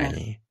มยังไง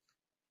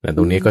ต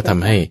รงนี้ก็ท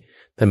ำให้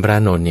ท่านพระ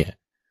นนท์เนี่ย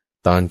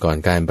ตอนก่อน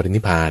การปริ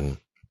นิพพาน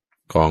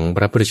ของพ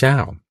ระพุทธเจ้า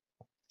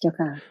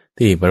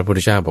ที่พระพุทธ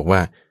เจ้าบอกว่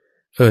า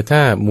ถ้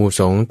าหมู่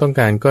สงฆ์ต้อง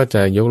การก็จ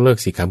ะยกเลิก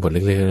สิกขาบทเ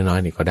ล็กๆน้อ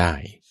ยๆนี่ก็ได้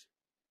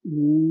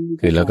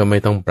คือแล้วก็ไม่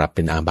ต้องปรับเ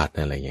ป็นอาบัติ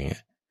อะไรอย่างเงี้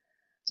ย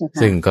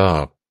ซึ่งก็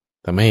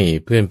ทำให้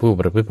เพื่อนผู้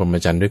ประพฤติพรหม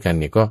จรรย์ด้วยกัน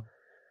เนี่ยก็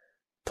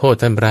โทษ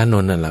ท่านพระน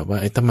นท์นั่นแหละว่า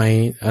ทำไม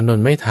อานน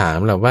ท์ไม่ถาม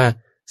หรอว่า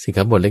สิกข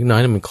าบทเล็กน้อ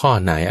ยมันข้อ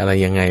ไหนอะไร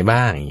ยังไง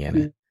บ้างอย่างเงี้ย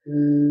นะ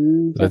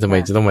แล้วทำไม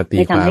จะต้องมาตี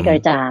ความให้กร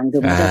ะจ่างถู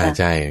กไหม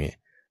ใช่เนี่ย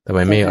ทำไม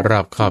ไม่รอ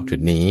บครอบจุด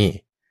นี้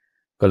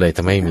ก็เลยท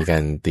ำให้มีกา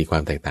รตีควา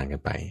มแตกต่างกั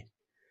นไป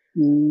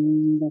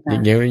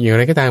อย่าง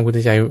ไรก็ตามคุณ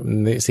ใจ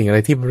สิ่งอะไร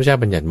ที่พระพุทธเจ้า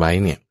บัญญัติไว้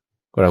เนี่ย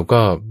เราก็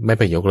ไม่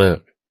ไปยกเลิก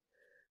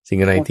สิ่ง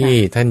อะไรที่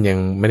ท่านยัง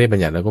ไม่ได้บัญ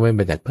ญัติเราก็ไม่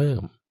บัญญัติเพิ่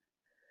ม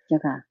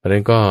เพราะฉะนั้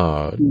นก็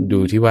ดู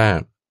ที่ว่า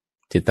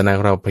เจตนา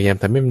เราพยายาม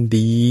ทำให้มัน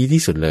ดี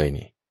ที่สุดเลย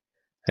นี่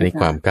อันนี้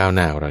ความก้าวห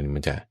น้าของเรานี่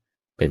มันจะ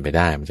เป็นไปไ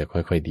ด้มันจะค่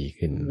อยๆดี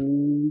ขึ้น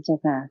เจ้า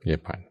ค่ะ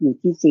อยู่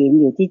ที่ศีล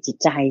อยู่ที่จิต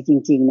ใจจ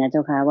ริงๆนะเจ้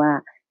าค่ะว่า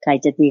ใคร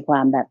จะตีควา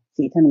มแบบศ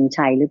รีธนง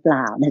ชัยหรือเป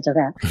ล่านะเจ้า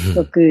ค่ะ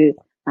ก็คือ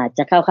อาจจ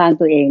ะเข้าข้าง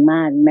ตัวเองม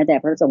ากแม้แต่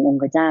พระสงฆ์อง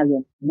ค์เจ้าโย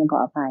มต้องขอ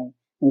อภัย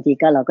บางที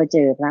ก็เราก็เจ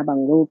อพระบาง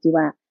รูปที่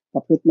ว่าปร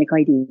ะพฤติไม่ค่อ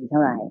ยดีเท่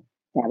าไหร่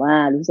แต่ว่า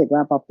รู้สึกว่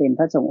าพอเป็นพ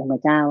ระสงฆ์อง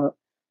ค์เจ้า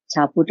ช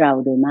าวพุทธเรา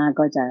โดยมาก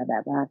ก็จะแบ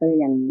บว่าก็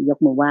ยังยก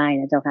มือไหว้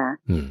นะเจ้าค่ะ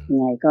ยัง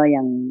ไงก็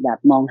ยังแบบ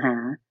มองหา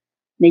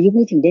ในยุค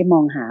นี้ถึงได้ม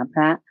องหาพ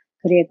ระเ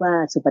ขาเรียกว่า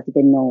สุปฏิ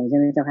ปันโนใช่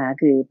ไหมเจ้าค่ะ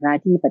คือพระ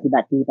ที่ปฏิบั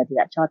ติดีปฏิ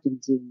บัติชอบจ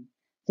ริง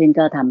ๆซึ่ง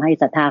ก็ทำให้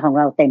ศรัทธาของ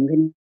เราเต็มขึ้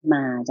นม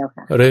าเจ้า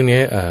ค่ะเรื่อง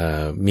นี้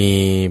มี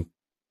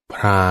พ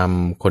ราหม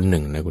ณ์คนห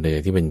นึ่งนะคุณเดช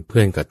ที่เป็นเพื่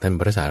อนกับท่าน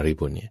พระสารี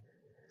บุตรเนี่ย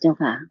เจ้า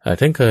ค่ะ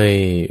ท่านเคย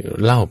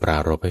เล่าปรา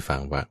รภให้ฟั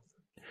งว่า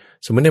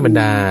สมมติในบรร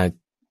ดา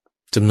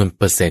จำนวน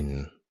เปอร์เซ็นต์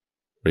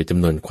หรือจ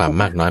ำนวนความ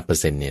มากน้อยเปอ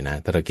ร์เซ็นต์เนี่ยนะ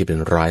ถ้าเราคิดเป็น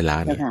100 ล้า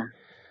นเนี่ย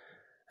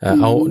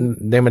เอา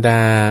ในบรรดา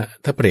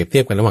ถ้าเปรียบเที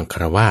ยบกันระหว่างฆ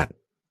ราวาส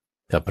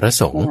กับพระ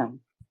สงฆ์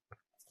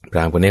พร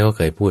าหมณ์คนนี้ก็เ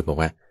คยพูดบอก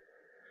ว่า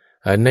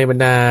ในบร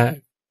รดา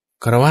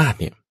ฆราวาส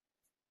เนี่ย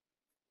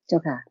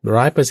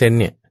100%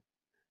เนี่ย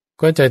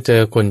ก็จะเจ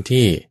อคน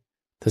ที่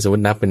ถ้าสมม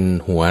ตินับเป็น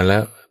หัวแล้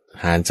ว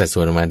หารสัดส่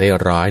วนออกมาได้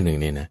100เ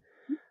นี่ยนะ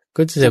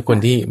ก็จะเจอคน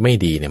ที่ไม่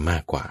ดีเนี่ยมา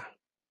กกว่า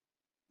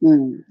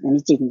อัน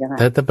นี้จริงจ้ะค่ะ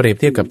ถ้าเปรียบ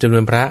เทียบกับจำน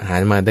วนพระหา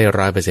รมาได้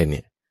100%เ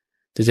นี่ย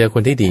จะเจอค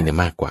นที่ดีเนี่ย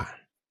มากกว่า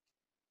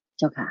เ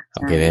จ้าค่ะโอ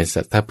เคนะ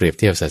ถ้าเปรียบ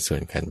เทียบสัดส่ว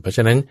นกันเพราะฉ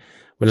ะนั้น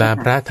เวลา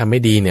พระทำไม่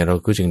ดีเนี่ยเรา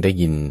ก็จึงได้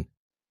ยิน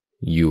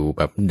อยู่แ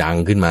บบดัง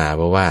ขึ้นมาเ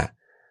พราะว่า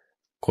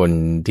คน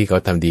ที่เขา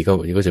ทำดี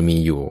ก็จะมี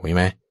อยู่ใช่ไ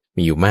หม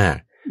มีอยู่มาก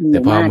แต่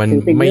พอมัน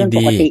ไม่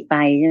ดี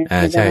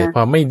ใช่พ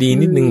อไม่ดี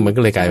นิดนึงมัน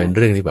ก็เลยกลายเป็นเ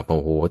รื่องที่แบบโ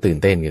อ้โหตื่น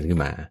เต้นกันขึ้น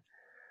มา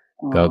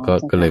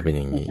ก็เลยเป็นอ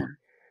ย่างนี้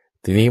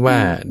ทีนี้ว่า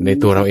ใน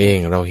ตัวเราเอง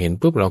เราเห็น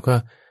ปุ๊บเราก็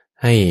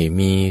ให้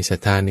มีศรัท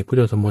ธาในพุท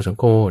ธธรรมโมสัง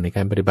โฆในก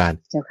ารปฏิบัติ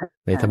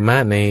ในธรรมะ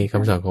ในค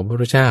ำสอนของพระพุ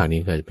ทธเจ้า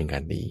นี่ก็จะเป็นกา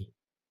รดี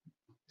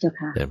เจ้า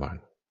ค่ะได้บ้าง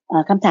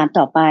คำถาม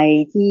ต่อไป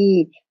ที่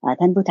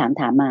ท่านผู้ถ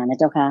ามมานะ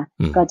เจ้าค่ะ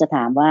ก็จะถ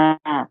ามว่า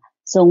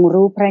ทรง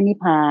รู้พระนิพ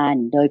พาน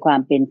โดยควา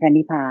มเป็นพระ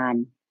นิพพาน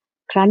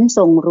ครั้นท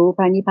รงรู้พ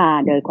ระนิพพาน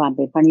โดยความเ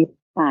ป็นพระนิพ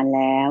พานแ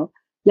ล้ว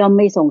ย่อมไ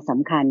ม่ทรงส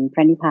ำคัญพร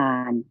ะนิพพา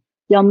น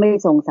ย่อมไม่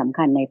ทรงสำ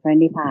คัญในพระ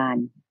นิพพาน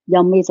ย่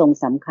อมไม่ทรง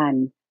สำคัญ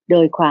โด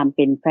ยความเ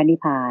ป็นพระนิพ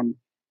พาน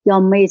ย่อ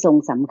มไม่ทรง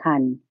สำคั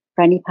ญพ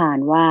ระนิพพาน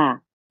ว่า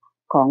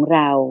ของเร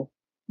า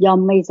ย่อม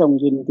ไม่ทรง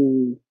ยินดี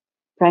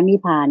พระนิพ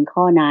พาน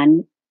ข้อนั้น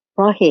เพ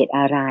ราะเหตุ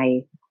อะไร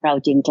เรา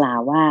จึงกล่าว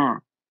ว่า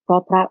เพรา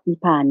ะพระนิพ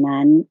พาน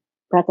นั้น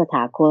พระตถ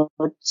าค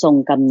ตทรง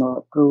กำหนด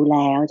รู้แ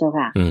ล้วเจ้า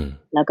ค่ะ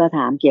แล้วก็ถ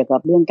ามเกี่ยวกั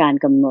บเรื่องการ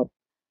กำหนด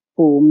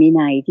ภูมิ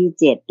นัยที่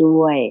7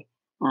ด้วย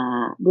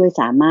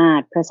สามาร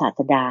ถพระศาส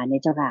ดาเนี่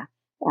ยเจ้าค่ะ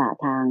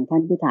ทางท่า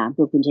นผู้ถาม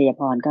คือคุณชัย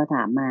พรก็ถ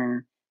ามมา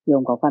โย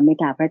มขอความเมต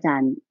ตาพระอาจา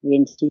รย์เรีย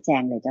นชี้แจ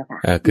งเลยเจ้าค่ะ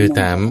คือ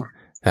ถาม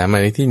มา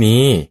ในที่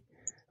นี้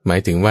หมา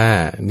ยถึงว่า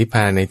นิพพ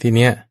านในที่เ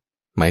นี้ย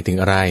หมายถึง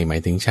อะไรหมา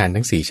ยถึงฌาน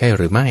ทั้ง4ใช่ห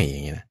รือไม่อย่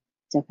างเงี้ยนะ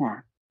เจ้าค่ะ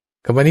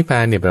คำว่านิพพา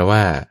นเนี่ยแปลว่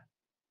า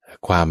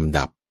ความ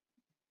ดับ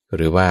ห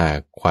รือว่า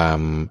ความ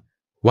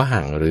ว่า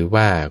งหรือ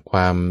ว่าคว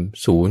าม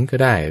ศูนย์ก็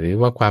ได้หรือ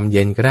ว่าความเ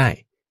ย็นก็ได้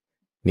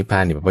นิพพา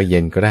นเนี่ยแปลว่าเย็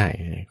นก็ได้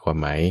ความ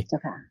หมาย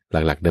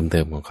หลักๆเ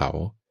ดิมๆของเขา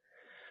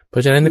เพรา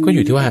ะฉะนั้นก็อ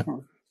ยู่ที่ว่า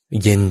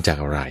เย็นจาก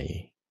อะไร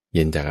เ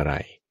ย็นจากอะไร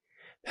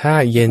ถ้า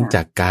เย็นจ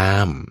ากกา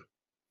ม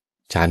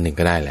ฌาน1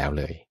ก็ได้แล้ว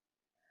เลย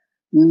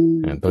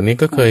ตรงนี้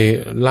ก็เคย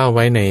เล่าไ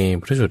ว้ใน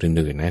พระสูตร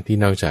อื่นๆนะที่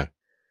นอกจาก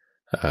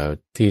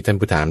ที่ท่าน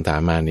ผู้ถาม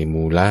มาใน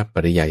มูลป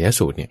ริยาย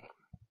สูตรเนี่ย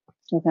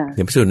ใน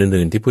พระสูตร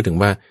อื่นๆที่พูดถึง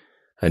ว่า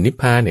นิพ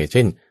พานเนี่ยเ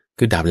ช่น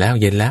คือดับแล้ว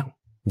เย็นแล้ว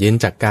เย็น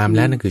จากกามแ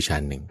ล้วนั่นคือฌา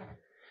น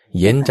1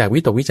เย็นจากวิ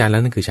ตกวิจารแล้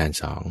วนั่นคือฌาน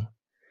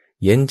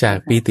2เย็นจาก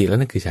ปีติแล้ว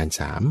นั่นคือฌาน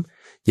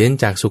3เย็น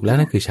จากสุขแล้ว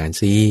นั่นคือฌาน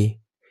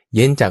4เ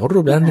ย็นจากรู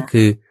ปแล้วนั่น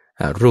คือ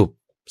รูป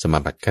สมา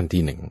บัติขั้น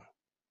ที่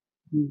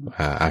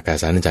1อากา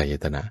สานัญจาย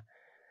ตนะ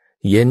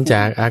เย็นจ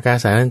ากอากา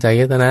สานัญจา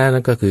ยตนะ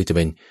นั่นก็คือจะเ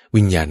ป็น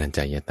วิญญาณัญจ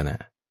ายตนะ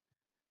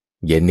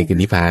เย็นนี่คือ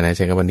นิพพานนะใ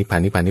ช้คำว่านิพพาน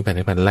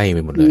ไล่ไป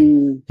หมดเลย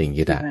อย่าง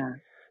นี้ได้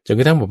จน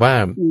กระทั่งบอกว่า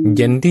เ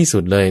ย็นที่สุ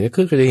ดเลย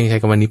ก็คือจะยังใช้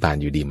คำว่านิพพาน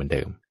อยู่ดีเหมือนเ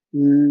ดิม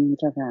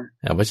เจ้าค่ะ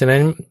เพราะฉะนั้น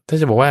ถ้า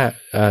จะบอกว่า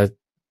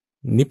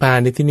นิพพาน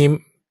ในที่นี้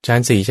ฌาน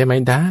4ใช่ไหม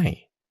ได้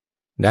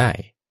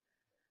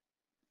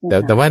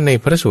แต่ว่าใน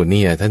พระสูตร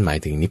นี้ท่านหมาย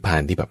ถึงนิพพา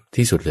นที่แบบ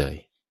ที่สุดเลย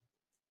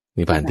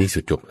นิพพานที่สุ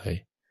ดจบเลย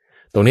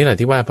ตรงนี้แหละ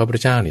ที่ว่าพระพุทธ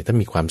เจ้าเนี่ยท่าน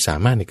มีความสา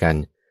มารถในการ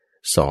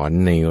สอน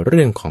ในเ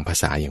รื่องของภา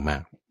ษาอย่างมา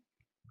ก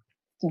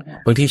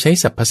บางทีใช้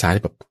ศัพท์ภาษา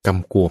แบบก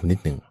ำกวมนิด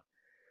หนึ่ง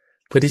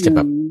เพื่อที่จะแบ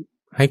บ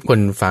ให้คน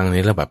ฟังเ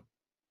นี่ยแล้วแบบ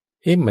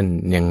มัน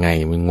ยังไง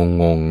มัน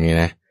งงๆไง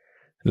นะ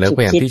แล้วพ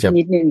ยายามที่จะ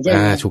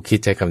ฉุกคิด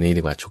ใช้คำนี้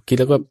ดีกว่าฉุกคิด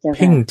แล้วก็เ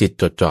พ่งจิต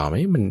จดจ่อไหม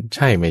มันใ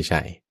ช่ไม่ใ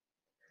ช่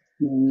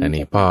อัน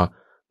นี้พ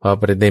อ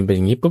ประเด็นเป็นอ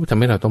ย่างนี้ปุ๊บทำ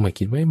ให้เราต้องมา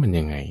คิดว่ามัน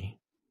ยังไง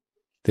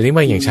ทีนี้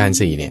ว่าอย่างฌาน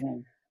4เนี่ย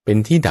เป็น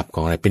ที่ดับข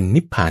องอะไรเป็น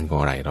นิพพานของ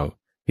อะไรเรา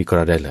วิเคร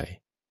าะห์ได้เลย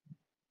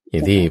อย่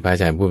างที่พระอ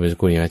าจารย์พูดเมื่อสัก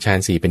ครู่นี้ว่าฌาน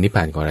4เป็นนิพพ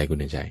านของอะไรคุณ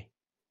ใจ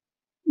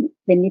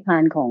เป็นนิพพา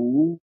นของ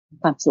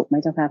ความสุขไหม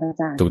เจ้าค่ะพระอา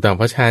จารย์ถูกต้องเ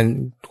พราะฌาน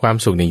ความ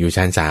สุขเนี่ยอยู่ฌ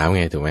าน3ไ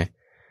งถูกไหม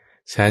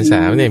ฌาน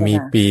3เนี่ยมี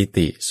ปี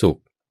ติสุข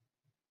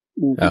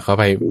เข้า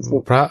ไป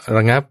เพราะร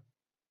ะงับ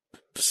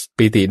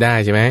ปีติได้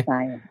ใช่ไหม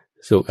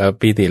สุข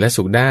ปีติและ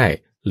สุขได้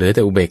เหลือแ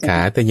ต่อุเบกขา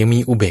แต่ยังมี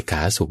อุเบกข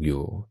าสุขอ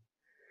ยู่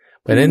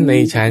เพราะฉะนั้นใน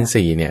ฌาน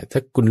4เนี่ยถ้า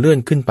คุณเลื่อน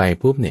ขึ้นไป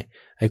ปุ๊บเนี่ย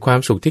ไอ้ความ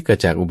สุขที่เกิด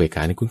จากอุเบกข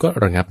านี่คุณก็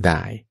ระงับไ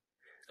ด้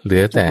เหลื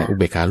อแต่อุ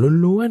เบกขา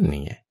ล้วนๆอ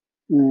ย่างเงี้ย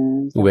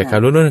อุเบกขา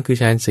ล้วนๆคือ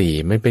ฌาน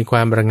4มันเป็นคว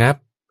ามระงับ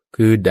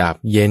คือดับ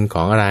เย็นข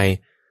องอะไร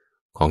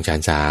ของฌาน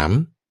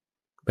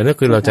3เป็นก็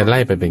คือเราจะไล่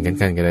ไปเป็นกัน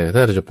ๆกันเลยถ้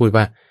าเราจะพูด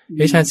ว่า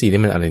ฌาน4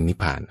นี่มันอะไรนิพ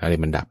พานอะไร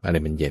มันดับอะไร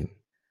มันเย็น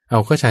เอา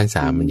ก็ฌาน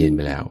3มันเย็นไป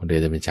แล้วเดี๋ย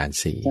วจะเป็นฌาน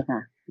4เจ้าค่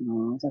ะ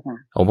เจ้าค่ะ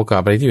องค์ประกอ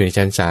บอะไรที่อยู่ในฌ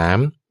าน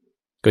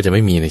3ก็จะไ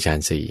ม่มีในฌาน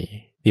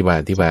4ที่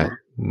ว่า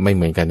ไม่เ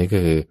หมือนกันนี่ก็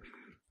คือ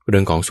เรื่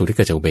องของสุขที่เ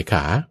กิดจากอุเบกข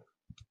า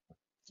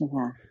เจ้า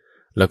ค่ะ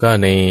แล้วก็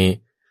ใน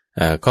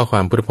ข้อควา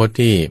มพุทธพจน์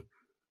ที่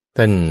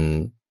ท่าน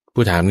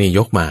ผู้ถามนี่ย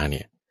กมาเ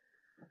นี่ย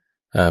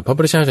พระพุ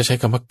ทธเจ้าจะใช้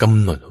คำว่าก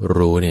ำหนด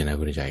รู้เนี่ยนะ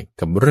คุณใจ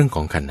กับเรื่องข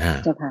องขันธ์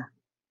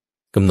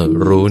5กำหนด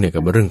รู้เนี่ย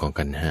กับเรื่องของ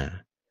ขันธ์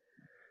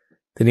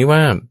5ทีนี้ว่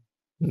า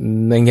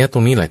ในแง่ตร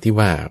งนี้แหละที่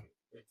ว่า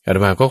อาต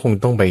มาก็คง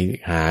ต้องไป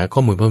หาข้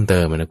อมูลเพิ่มเติ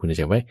มนะคุณใ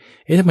จว่า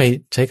ทำไม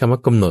ใช้คำว่า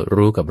กำหนด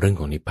รู้กับเรื่อง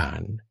ของนิพพา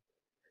น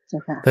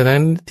แต่นั้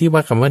นที่ว่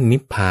าคำว่านิ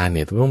พพานเ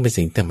นี่ยต้องเป็น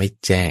สิ่งที่ไม่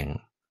แจ้ง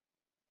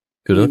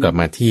คือต้องกลับ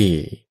มา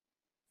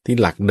ที่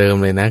หลักเดิม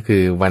เลยนะคื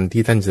อวัน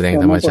ที่ท่านแสดง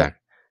ธรรมจักร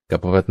กับ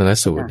พระวัตน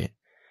สูตรเนี่ย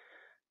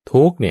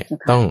ทุกเนี่ย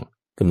ต้อง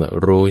กำหนด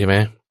รู้ใช่ไหม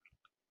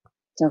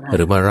ห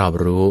รือว่ารอบ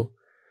รู้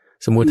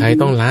สมุทัย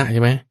ต้องละใ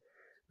ช่ไหม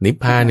นิพ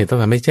พานเนี่ยต้อง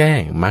ทำให้แจ้ง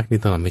มรรคนี่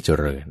ต้องทำให้เจ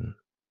ริญ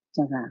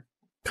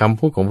คำ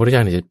พูดของพระพุทธเจ้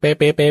าเนี่ยจะเ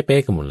ป๊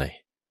ะกันหมดเลย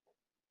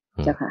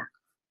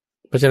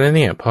เพราะฉะนั้นเ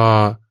นี่ยพอ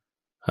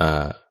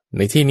ใ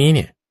นที่นี้เ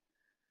นี่ย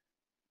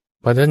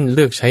พอท่านเ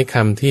ลือกใช้ค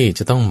ำที่จ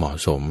ะต้องเหมาะ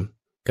สม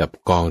กับ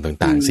กอง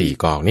ต่างๆ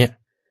4กองเนี่ย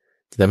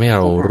จะทำให้เ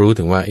รารู้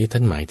ถึงว่าท่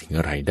านหมายถึง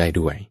อะไรได้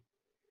ด้วย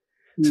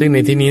ซึ่งใน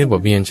ที่นี้บ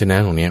ทเพียรชนะ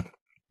ตรงเนี้ย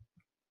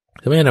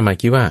ทำให้อาตมา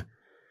คิดว่า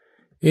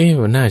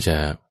มันน่าจะ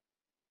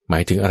หมา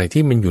ยถึงอะไร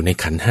ที่มันอยู่ใน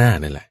ขันธ์ห้า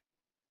นั่นแหละ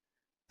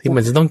ที่มั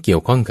นจะต้องเกี่ย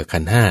วข้องกับขั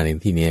นธ์ห้าใน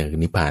ที่นี้คือ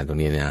นิพพานตรง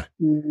นี้นะ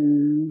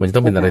มันจะต้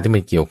องเป็นอะไรที่มั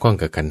นเกี่ยวข้อง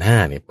กับขันธ์ห้า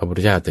เนี่ยพระพุทธ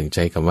เจ้าถึงใ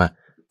ช้คำว่า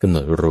กำหน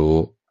ดรู้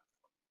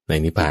ใน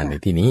นิพพานใน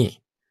ที่นี้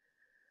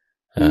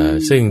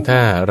ซึ่งถ้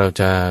าเรา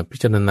จะพิ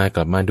จารณาก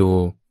ลับมาดู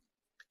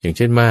อย่างเ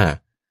ช่นว่า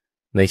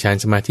ในฌาน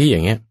สมาธิอย่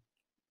างเงี้ย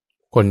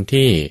คน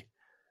ที่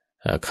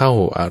เข้า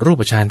รู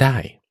ปฌานได้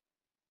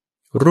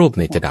รูปเ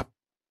นี่ยจะดับ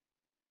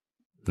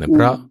เพ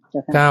ราะ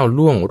ก้าว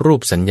ล่วงรู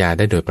ปสัญญาไ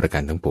ด้โดยประกา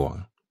รทั้งปวง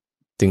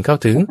จึงเข้า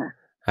ถึง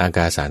อาก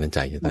าสานัญจ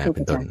ายตนะเ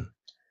ป็นต้น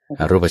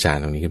รูปฌาน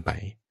ตรงนี้ขึ้นไป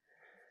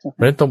เพร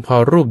าะฉะนั้นตรงพอ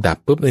รูปดับ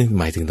ปุ๊บ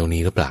หมายถึงตรง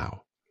นี้หรือเปล่า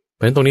เพร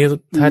าะฉะนั้นตรงนี้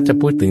ถ้าจะ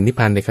พูดถึงนิพพ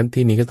านในขั้น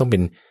ที่นี้ก็ต้องเป็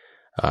น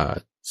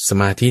ส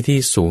มาธิที่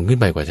สูงขึ้น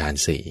ไปกว่าฌาน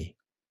สี่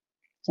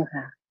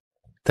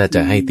ถ้าจ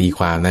ะให้ตีค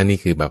วามนะนี่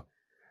คือแบบ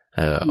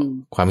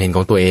ความเห็นข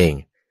องตัวเอง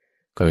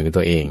ความเห็นของ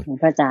ตัวเองของ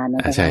พระอาจารย์นะ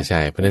ใ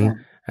ช่เพราะฉะนั้น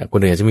คน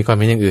อื่นอาจจะมีความ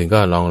เห็นอย่างอื่นก็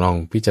ลอง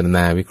พิจารณ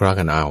าวิเคราะห์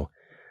กันเอา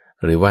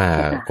หรือว่า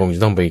คงจะ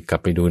ต้องไปกลับ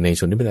ไปดูใน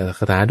ส่วนที่เป็นอัตถ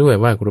กถาด้วย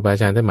ว่าครูบาอ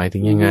าจารย์ท่านหมายถึ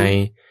งยังไง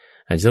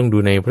อาจจะต้องดู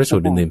ในพระสู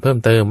ตรอื่นๆเพิ่ม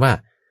เติมว่า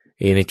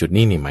ในจุด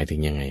นี้นี่หมายถึง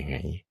ยังไง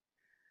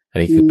อัน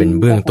นี้คือเป็น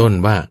เบื้องต้น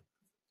ว่า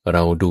เร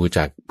าดูจ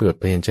ากเปิด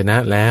พยัญชนะ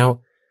แล้ว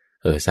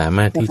สาม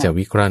ารถที่จะ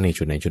วิเคราะห์ใน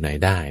จุดไหน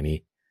ได้นี่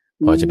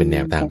พอจะเป็นแน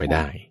วทางไปไ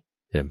ด้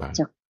ใช่ไหม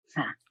ครับ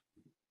ค่ะ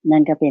นั่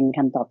นก็เป็นค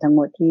ำตอบทั้งห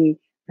มดที่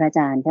พระอาจ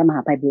ารย์พระมห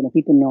าไพบูลย์อ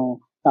ภิปุโน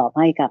ตอบ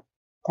ให้กับ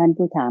ท่าน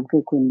ผู้ถามคื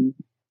อคุณ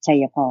ชั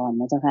ยพร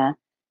นะเจ้าค่ะ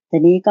ที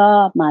นี้ก็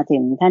มาถึ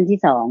งท่านที่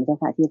สองเจ้า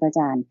ค่ะที่พระอา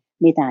จารย์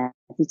เมตตา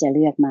ที่จะเ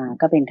ลือกมา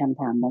ก็เป็นคำ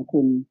ถามของ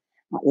คุณ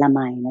ละไม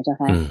นะเจ้า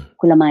ค่ะ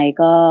คุณละไม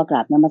ก็กร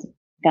าบนมัส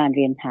การเ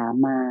รียนถาม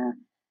มา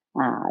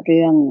เ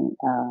รื่อง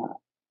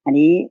อัน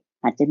นี้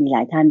อาจจะมีหล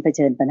ายท่านเผ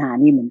ชิญปัญหา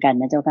นี้เหมือนกัน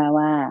นะเจ้าค่ะ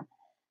ว่า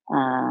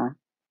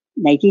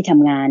ในที่ท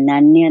ำงาน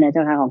นั้นเนี่ยนะเจ้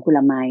าค่ะของคุณล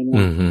ะไมเนี่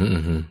ย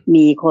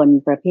มีคน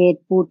ประเภท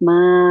พูดม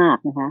าก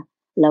นะคะ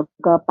แล้ว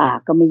ก็ปาก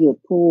ก็ไม่หยุด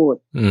พูด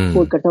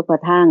กระทบกร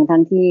ะทั่งทั้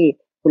งที่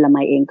คุณละไม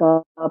เองก็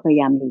พยา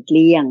ยามหลีกเ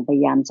ลี่ยงพย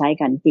ายามใช้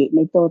ขันติไ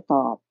ม่โต้ต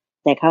อบ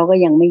แต่เขาก็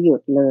ยังไม่หยุ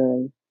ดเลย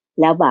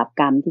แล้วบาป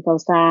กรรมที่เขา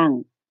สร้าง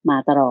มา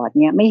ตลอด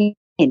เนี่ยไม่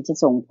เห็นจะ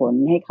ส่งผล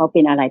ให้เขาเ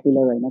ป็นอะไรไปเ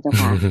ลยนะเจ้า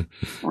ค่ะ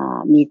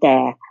มีแต่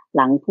ห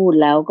ลังพูด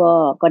แล้ว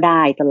ก็ไ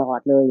ด้ตลอด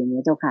เลยอย่างเงี้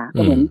ยเจ้าค่ะ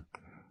ก็เหมือน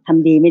ท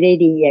ำดีไม่ได้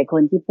ดีไอ้ค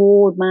นที่พู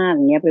ดมากอ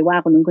ย่างเงี้ยไปว่า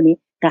คนนู้นคนนี้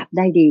กลับไ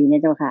ด้ดีเนี่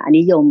ยเจ้าค่ะอัน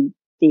นี้โยม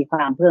ตีคว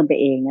ามเพิ่มไป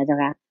เองนะเจ้า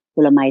ค่ะคุ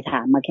ณละไมถ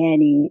ามมาแค่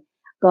นี้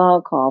ก็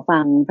ขอฟั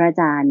งพระอา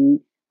จารย์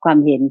ความ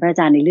เห็นพระอา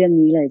จารย์ในเรื่อง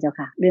นี้เลยเจ้า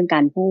ค่ะเรื่องกา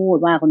รพูด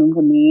ว่าคนนู้นค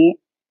นนี้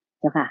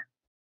เจ้าค่ะ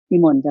นิ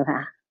มนต์เจ้าค่ะ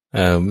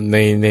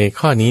ใน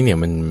ข้อนี้เนี่ย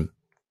มัน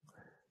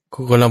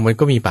คนเรามัน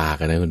ก็มีปาก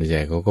นะคุณใจ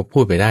เขาก็พู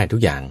ดไปได้ทุ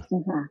กอย่าง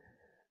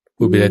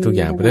พูดไปได้ทุกอ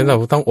ย่างเพราะฉะนั้นเรา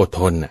ต้องอด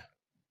ทน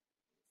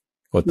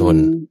อด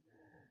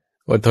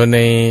ทนใ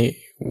น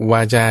ว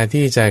าจา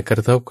ที่จะกร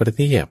ะทบกระเ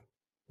ทียบ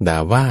ด่า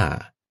ว่า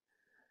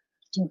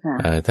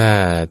ถ้า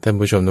ท่าน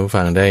ผู้ชมทุก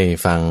ฟังได้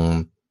ฟัง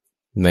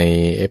ใน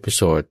เอพิโ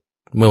ซด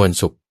เมื่อวัน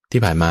ศุกร์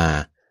ที่ผ่านมา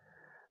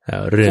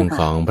เรื่องข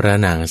องพระ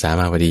นางสา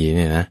มาวดีเ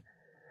นี่ยนะ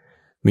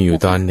มีอยู่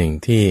ตอนหนึ่ง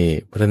ที่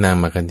พระนาง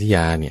มาคันธย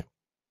าเนี่ย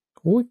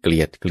เกลี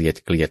ย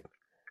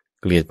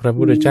ดพระ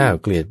พุทธเจ้า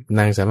เกลียดน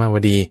างสามาว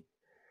ดี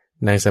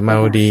นางสามา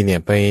วดีเนี่ย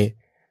ไป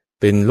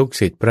เป็นลูก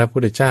ศิษย์พระพุ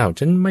ทธเจ้า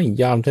ฉันไม่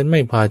ยอมฉันไ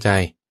ม่พอใจ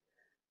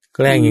แก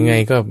ล้งยังไง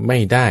ก็ไม่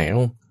ได้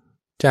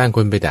จ้างค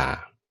นไปด่า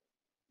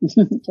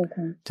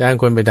จ้าง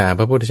คนไปด่า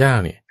พระพุทธเจ้า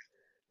เนี่ย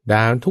ด่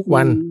าทุก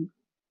วัน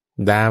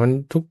ด่ามัน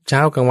ทุกเช้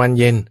ากลางวัน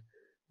เย็น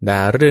ด่า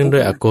เรื่องด้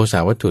วยอโกสา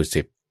วัตถุ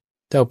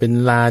10เจ้าเป็น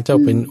ลาเจ้า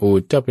เป็นอู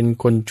ฐเจ้าเป็น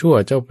คนชั่ว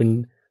เจ้าเป็น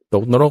ต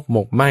กนรกหม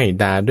กไหม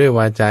ด่าด้วยว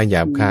าจาหย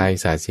าบคาย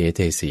สาเสียเท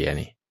เสีย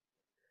นี่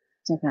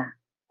เจ้าค่ะ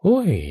โอ้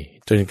ย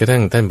จนกระทั่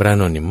งท่านพระ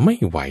นนท์เนี่ยไม่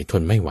ไหวท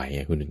นไม่ไหว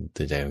คุณ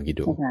ตื่นใจลองคิด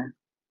ดู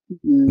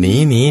ห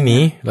นี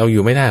เราอ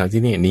ยู่ไม่ได้หรอก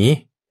ที่นี่หนี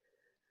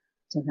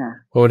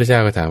พระพุทธเจ้า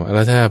ก็ถามแ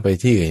ล้วถ้าไป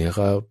ที่อื่นเ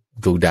ขา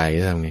ถูกด่าจ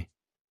ะทำไง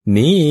ห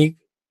นีอีก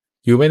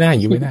อยู่ไม่ได้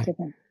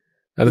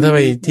แล้วถ้าไป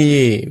ที่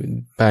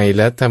ไปแ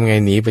ล้วทำไง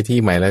หนีไปที่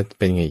ใหม่แล้ว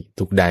เป็นไง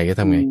ถูกด่าก็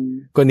ทำไง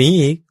ก็หนี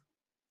อีก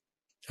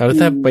แล้ว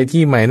ถ้าไป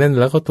ที่ใหม่นั่น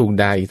แล้วก็ถูก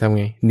ด่าอีกทำ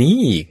ไงหนี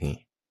อีก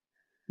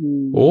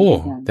โอ้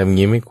แต่อย่าง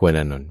นี้ไม่ควร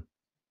อานนท์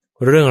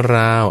เรื่องร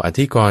าวอ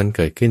ธิกรณ์เ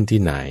กิดขึ้นที่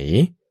ไหน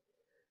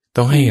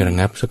ต้องให้ระ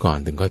งับซะก่อน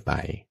ถึงค่อยไป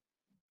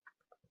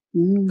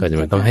ก็จะ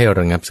มันต้องให้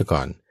ระงับซะก่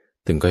อน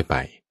ถึงค่อยไป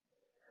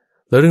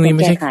แล้วเรื่องนี้ไ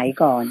ม่ใช่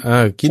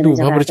คิดดู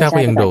พระพุทธเจ้า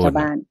ก็ยังโดน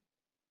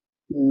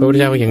พระพุทธ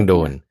เจ้าก็ยังโด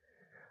น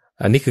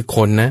อันนี้คือค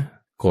นนะ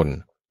คน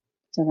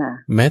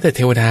แม้แต่เท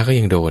วดาก็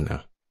ยังโดน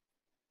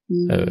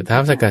ท้า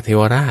วสักกะเท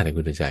วราชเนี่ย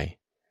คุณใจ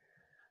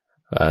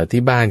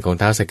ที่บ้านของ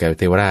ท้าวสักกะ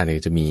เทวราชเนี่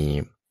ยจะมี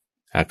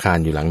อาคาร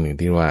อยู่หลังหนึ่ง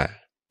ที่ว่า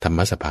ธรรม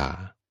สภา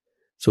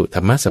สุธ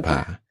รรมสภา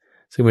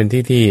ซึ่งเป็น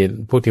ที่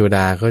พวกเทวด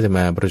าก็จะม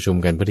าประชุม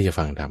กันเพื่อที่จะ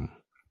ฟังธรรม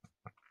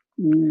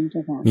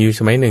มีอยู่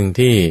สมัยหนึ่ง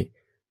ที่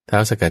ท้า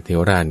วสักกะเทว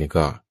ราชเนี่ย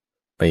ก็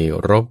ไป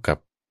รบกับ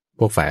พ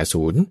วกฝ่ายอ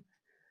สูร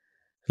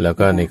แล้ว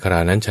ก็ในครา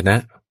วนั้นชนะ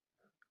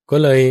ก็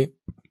เลย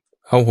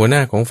เอาหัวหน้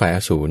าของฝ่ายอ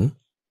สูร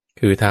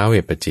คือท้าวเว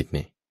ปปจิตเ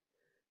นี่ย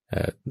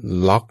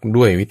ล็อก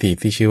ด้วยวิธี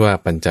ที่ชื่อว่า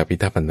ปัญจปิ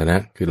ทพันธนะ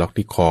คือล็อก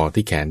ที่คอ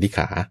ที่แขนที่ข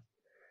า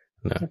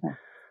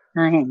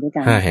5 แห่งด้วยกั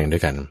น5 แห่งด้ว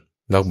ยกัน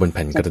ล็อกบนแ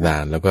ผ่นกระดา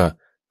นแล้วก็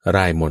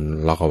ร่ายมนต์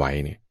ล็อกเอาไว้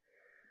เนี่ย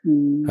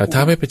ท้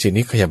าวเวสปัจจิต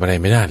นี้ขยับอะไร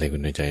ไม่ได้เลยคุ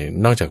ณใจ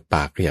นอกจากป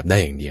ากขยับได้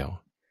อย่างเดียว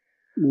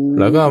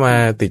แล้วก็เอามา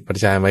ติดปร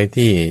ะจานไว้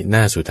ที่หน้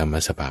าสุธรรม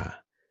สภา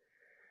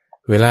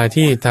เวลา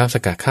ที่ท้าวส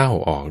กัดเข้า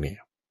ออกเนี่ย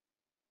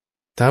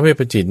ท้าวเวส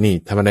ปัจจิตนี่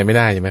ทำอะไรไม่ไ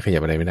ด้ใช่ไหมขยั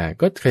บอะไรไม่ได้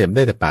ก็ขยับไ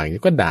ด้แต่ปาก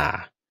ก็ด่า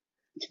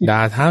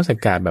ท้าวส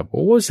กัดแบบโ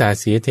อ้สา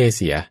เสียเทเ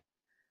สีย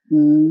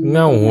เ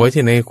ง่าหัว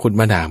ที่ในขุด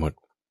มาด่าหมด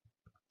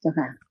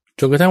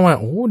จนกระทั่งว่า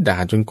โอ้ด่า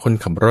จนคน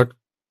ขับรถ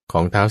ขอ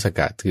งท้าวส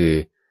กัดคือ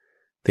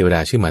เทวดา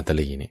ชื่อมาตา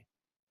ลีเนี่ย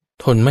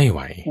ทนไม่ไห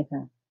ว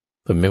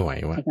ทนไม่ไหว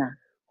ว่า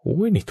โอ้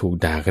ยนี่ถูก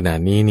ด่าขนาด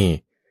นี้นี่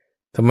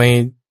ทำไม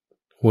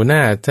หัวหน้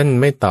าท่าน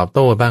ไม่ตอบโ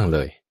ต้บ้างเล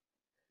ย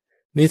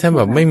นี่ท่านแ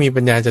บบไม่มี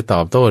ปัญญาจะต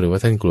อบโต้หรือว่า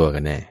ท่านกลัวกั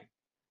นแน่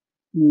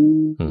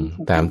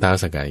ตามท้าว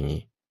สกัดอย่าง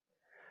นี้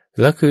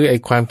แล้วคือไอ้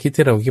ความคิด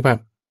ที่เราคิด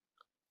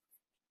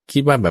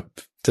ว่าแบบ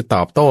จะต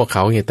อบโต้เข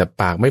าเนี่ยแต่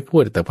ปากไม่พู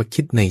ดแต่พอ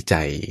คิดในใจ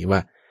ว่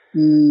า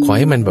ขอใ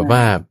ห้มันแบบว่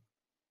า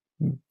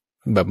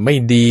แบบไม่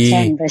ดี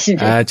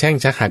แช่ง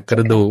ชักหักก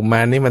ระดูกมา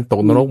นี่มันต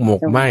กนรกหม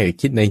กไหม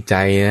คิดในใจ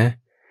นะ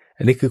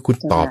อันนี้คือคุณ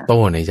ตอบโต้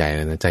ในใจ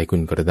นะใจคุณ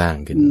กระด้าง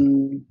ขึ้น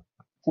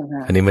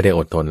อันนี้ไม่ได้อ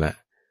ดทนละ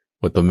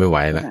อดทนไม่ไหว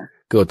ละ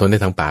คืออดทนได้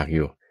ทางปากอ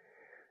ยู่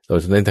อด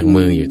ทนได้ทาง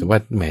มืออยู่แต่ว่า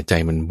แหมใจ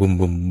มัน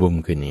บุ้ม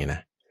ขึ้นอย่างนี้น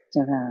ะ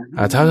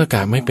ท้าวส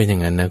กัดไม่เป็นอย่า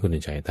งนั้นนะคุณ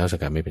ใจท้าวส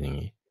กัดไม่เป็นอย่าง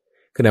นี้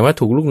คือแต่ว่า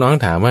ถูกลูกน้อง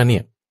ถามว่าเนี่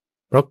ย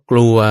เพราะก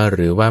ลัวห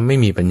รือว่าไม่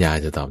มีปัญญา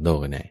จะตอบโต้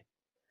กันแน่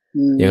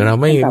อย่างเรา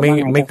ไ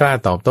ม่กล้า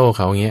ตอบโต้เ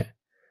ขาอย่างเงี้ย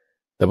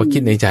แต่ว่าคิ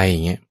ดในใจอย่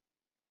างเงี้ย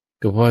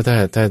ก็เพราะ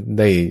ถ้า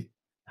ได้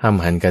ห้าม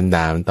หันกัน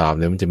ด่ามันตอบเ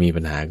ดี๋ยวมันจะมี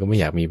ปัญหาก็ไม่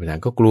อยากมีปัญหา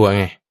ก็กลัว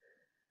ไง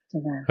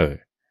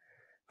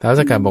ท้าว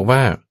สกัดบอกว่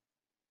า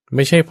ไ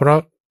ม่ใช่เพราะ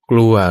ก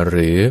ลัวห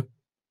รือ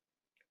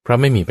เพราะ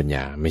ไม่มีปัญญ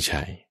าไม่ใ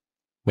ช่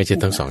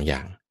ทั้งสองอย่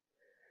าง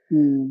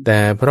แต่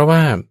เพราะว่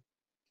า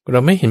เรา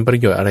ไม่เห็นประ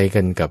โยชน์อะไร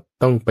กันกับ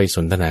ต้องไปส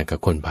นทนากับ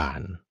คนพา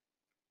ล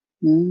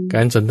ก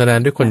ารสนทนา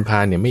ด้วยคนพา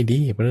ลเนี่ยไม่ดี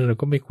เพราะฉะนั้นเรา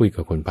ก็ไม่คุย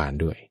กับคนพาล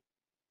ด้วย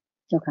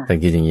สัง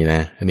เกตอย่างนี้น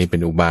ะอันนี้เป็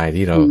นอุบาย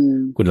ที่เรา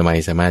คุณละไม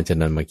สามารถจะ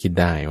นำมาคิด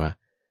ได้ว่า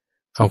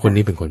เอาคน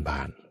นี้เป็นคนพ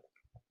าล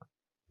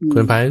ค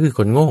นพาลก็คือ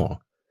คนโง่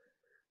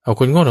เอา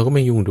คนโง่เราก็ไ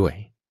ม่ยุ่งด้วย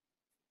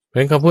เพราะฉ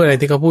ะนั้นเขาพูดอะไร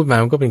ที่เขาพูดมา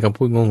มันก็เป็นคำ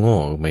พูดโง่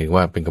ๆหมาย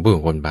ว่าเป็นคำพูดข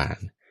องคนพาล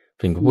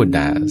เป็นคำพูด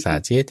ด่าสาด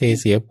เสียเท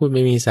เสียพูดไ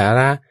ม่มีสา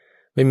ระ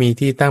ไม่มี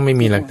ที่ตั้งไม่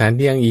มีหลักฐาน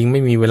ที่อ้างอิงไ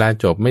ม่มีเวลา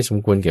จบไม่สม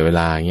ควรแก่เว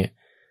ลาอย่างเงี้ย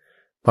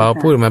พอ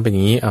พูดมาเป็นอ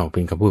ย่างนี้เ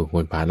ป็นคำพูดของค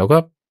นพาลเราก็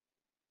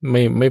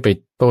ไม่ไป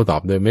โต้ตอ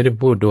บโดยไม่ได้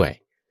พูดด้วย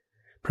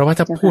เพราะว่า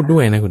ถ้าพูดด้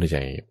วยนะคุณใจ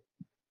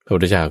พระพุ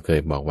ทธเจ้าเคย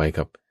บอกไว้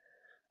กับ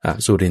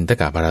สุรินท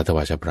กะพระราชว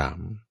าชพราม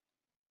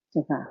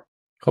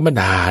เขามา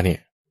ด่าเนี่ย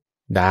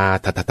ด่า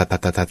ทั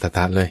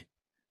ดเลย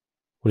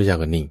พระพุทธเจ้า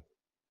ก็นิ่ง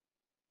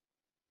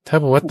ถ้า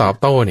บอกว่าตอบ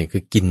โต้เนี่ยคื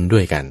อกินด้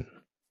วยกัน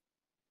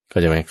เข้า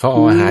ใจไหมเขาเอ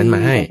าอาหารมา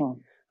ให้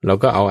เรา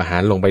ก็เอาอาหา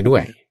รลงไปด้ว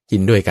ยกิ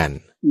นด้วยกัน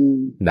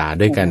ด่า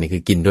ด้วยกันนี่คื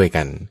อกินด้วย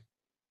กัน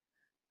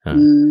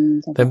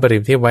ท่านเปรีย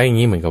บเทียบไว้อย่าง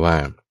นี้เหมือนกับว่า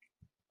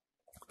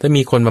ถ้า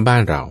มีคนมาบ้า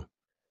นเรา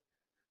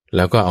แ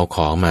ล้วก็เอาข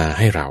องมา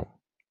ให้เรา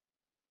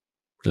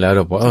แล้วเร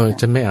าบอก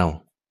ฉันไม่เอา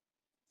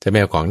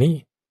ของนี่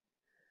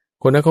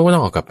คนนั้นเขาก็ต้อ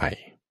งออกกลับไป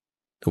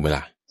ถูกไหม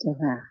ล่ะ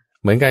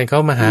เหมือนกันเขา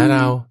มาหาเร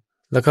า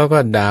แล้วเขาก็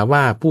ด่าว่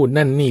าพูด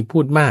นั่นนี่พู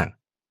ดมาก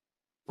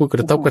พูดก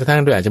ระทบกระทั่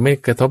งด้วยอาจจะไม่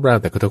กระทบเรา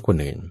แต่กระทบคน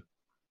อื่น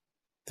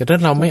แต่ถ้า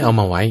เราไม่เอา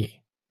มาไว้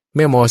ไ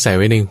ม่เอามาใส่ไ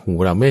ว้ในหู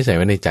เราไม่ใส่ไ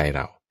ว้ในใจเ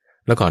รา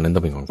แล้วก่อนนั้นต้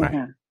องเป็นของใคร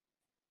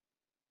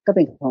ก็เ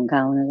ป็นของเข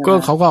านะก็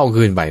เขาก็เอา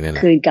คืนไปนั่นแหล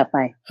ะคืนกลับไป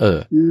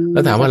แล้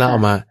วถามว่าเราเอา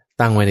มา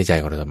ตั้งไว้ในใจ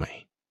ของเราทำไม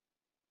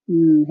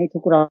ให้ทุ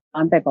กร้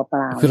อนไปเป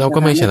ล่าๆคือเราก็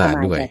ไม่ฉลาด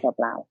ด้วย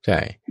ใช่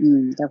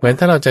เพราะฉะนั้น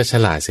ถ้าเราจะฉ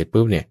ลาดเสร็จ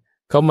ปุ๊บเนี่ย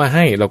เขามาใ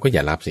ห้เราก็อย่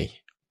ารับสิ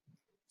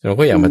เรา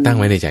ก็อย่ามาตั้ง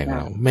ไว้ในใจของ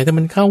เราแม้แต่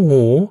มันเข้า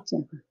หู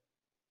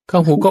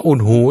ก็อุด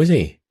หู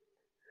สิ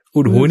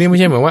อุดหูนี่ไม่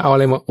ใช่หมายว่าเอาอะ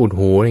ไรมาอุด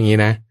หูอย่างนี้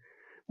นะ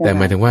แต่ห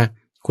มายถึงว่า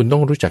คุณต้อ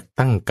งรู้จัก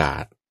ตั้งกา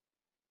ร์ด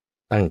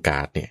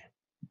เนี่ย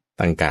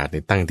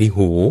ตั้งที่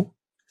หู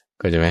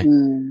ก็ใช่ไหม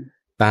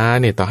ตา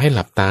เนี่ยต่อให้ห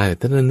ลับตาแต่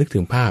ถ้านึกถึ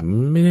งภาพ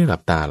มันไม่ได้หลั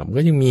บตาหรอกมัน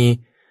ก็ยังมี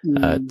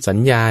สัญ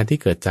ญาที่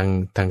เกิด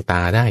ทางต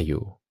าได้อ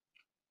ยู่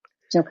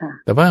เจ้าค่ะ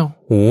แต่ว่า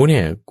หูเนี่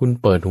ยคุณ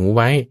เปิดหูไ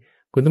ว้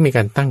คุณต้องมีก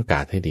ารตั้งกา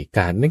ร์ดให้ดีก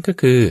าร์ดนั่นก็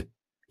คือ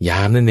ย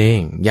ามนั่นเอ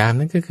งยาม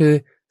นั่นก็คือ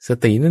ส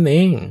ตินั่นเอ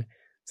ง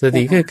ส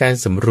ติคือการ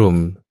สำรวม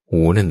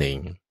หูนั่นเอง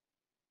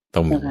ต้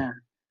องมี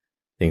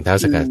อย่างท้าว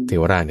สกัดเท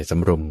วราชเนี่ยส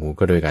ำรวมหู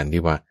ก็โดยการ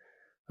ที่ว่า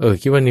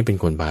คิดว่านี่เป็น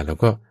คนพาลแล้ว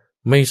ก็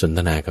ไม่สนท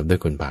นากับด้วย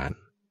คนพาล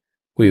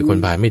คุยกับคน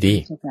พาลไม่ดี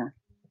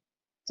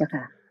เจ้า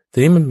ค่ะที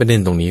นี้มันประเด็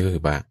นตรงนี้ก็คื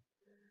อว่า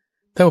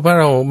ถ้าว่า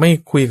เราไม่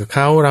คุยกับเข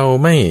าเรา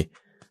ไม่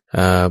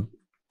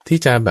ที่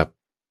จะแบบ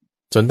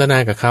สนทนา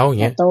กับเขาอย่า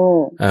งเงี้ย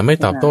ไม่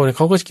ตอบโต้เ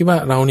ขาก็คิดว่า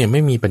เราเนี่ยไ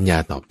ม่มีปัญญา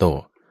ตอบโต้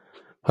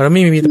พอเราไ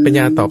ม่มีปัญญ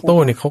าตอบโต้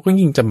เนี่ยเขาก็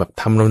ยิ่งจะแบบ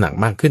ทำเราหนัก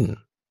มากขึ้น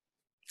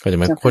ก็จะ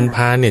หมายคนพ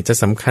าลเนี่ยจะ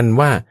สำคัญ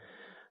ว่า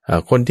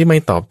คนที่ไม่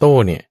ตอบโต้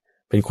เนี่ย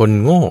เป็นคน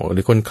โง่หรื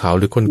อคนเขา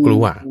หรือคนกลั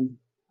ว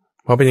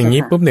พอเป็นอย่าง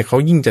นี้ปุ๊บเนี่ยเขา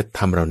ยิ่งจะท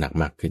ำเราหนัก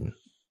มากขึ้น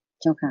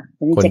เจ้าค่ะ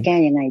ทีนี้จะแก้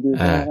ยังไงดี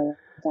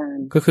อาจาร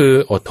ย์ก็คือ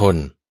อดทน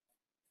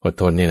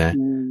เนี่ยนะ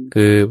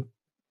คือ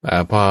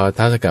พอ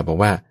ท้าวสักกะบอก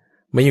ว่า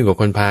ไม่ยุ่งกับ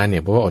คนพาลเนี่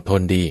ยเพราะว่าอดท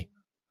นดี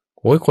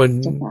โอ้ยคน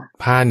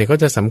พาลเนี่ยก็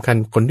จะสำคัญ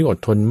คนที่อด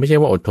ทนไม่ใช่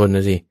ว่าอดทนน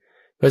ะสิ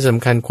ก็ส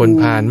ำคัญคน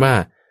พาลว่า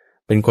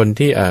เป็นคน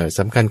ที่ส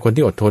ำคัญคน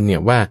ที่อดทนเนี่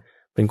ยว่า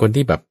เป็นคน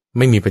ที่แบบไ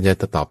ม่มีปัญญา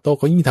ตอบโต้เ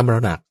ขายิ่งทำเรา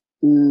หนัก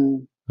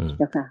เ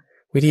จ้าค่ะ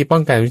วิธีป้อ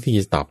งกันวิธี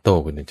ตอบโต้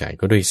คุณใจ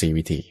ก็ด้วย4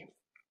 วิธี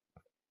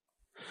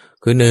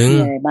คือ1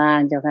อะไรบ้าง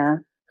เจ้าค่ะ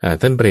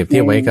ท่านเปรียบเที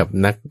ยบไว้กับ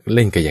นักเ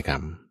ล่นกายกรร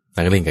ม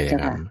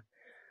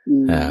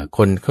ค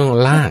นข้าง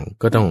ล่าง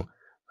ก็ต้อง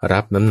รั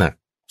บน้ำหนัก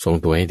ทรง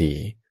ตัวให้ดี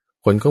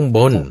คนข้างบ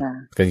น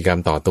กายกรรม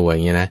ต่อตัวอ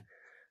ย่างเงี้ยนะ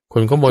ค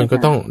นข้างบนก็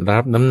ต้องรั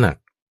บน้ำหนัก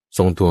ท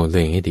รงตัวตัว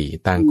เองให้ดี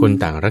ต่างคน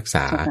ต่างรักษ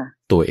า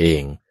ตัวเอ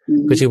ง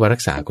ก็ชื่อว่ารั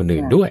กษาคน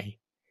อื่นด้วย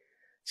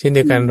เช่นเ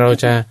ดียวกันเรา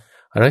จะ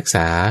รักษ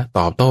าต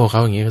อบโต้เข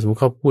าอย่างเงี้ยสมมติ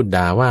เขาพูด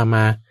ด่าว่าม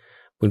า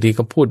บางที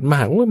ก็พูดม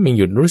ากว่าไม่ห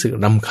ยุดรู้สึก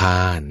รำค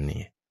าญเ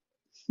นี่ย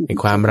ไอ้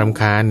ความรำ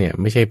คาญเนี่ย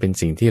ไม่ใช่เป็น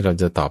สิ่งที่เรา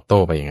จะตอบโต้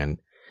ไปอย่างนั้น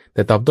แ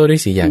ต่ตอบโต้ด้ว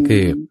ย4 อย่างคื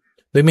อ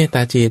ด้วยเมตต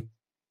าจิต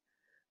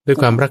ด้วย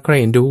ความรักใคร่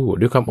เอ็นดู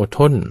ด้วยความอดท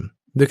น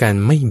ด้วยการ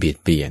ไม่เบียด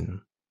เบียน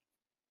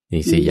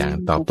นี่4 อย่าง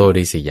ตอบโต้ไ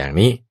ด้4 อย่าง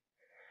นี้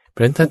เพรา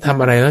ะฉะนั้นถ้าทำ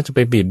อะไรแล้วจะไป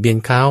เบียดเบียน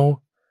เขา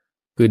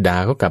คือด่า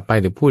เขากลับไป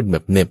หรือพูดแบ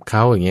บเหน็บเข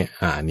าอย่างเงี้ย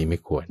อันนี้ไม่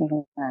ควร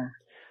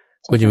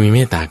ควรจะมีเม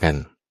ตตากัน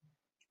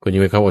ควรจ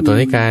ะมีความอดทน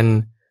ให้กัน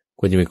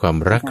ควรจะมีความ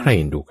รักใคร่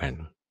เอ็นดูกัน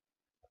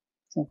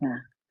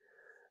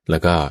แล้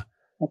ว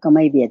ก็ไ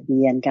ม่เบียดเบี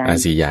ยนกัน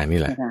4 อย่างนี่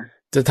แหละ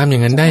จะทำอย่า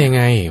งนั้นได้ยัง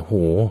ไงโห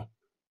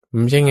มั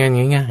นไม่ใช่งาน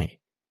ง่าย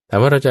ๆแต่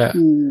ว่าเราจะ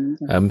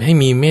ให้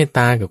มีเมตต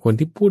ากับคน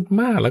ที่พูด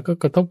มากแล้วก็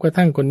กระทบกระ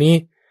ทั่งคนนี้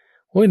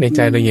โอ้ยในใจ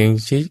เรายัง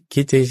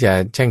คิดที่จะ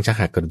แช่งชัก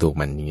หักกระดูก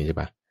มันอย่างนี้ใช่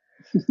ปะ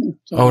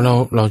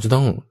เราจะต้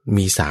อง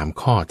มี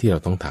3 ข้อที่เรา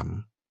ต้องท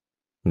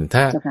ำ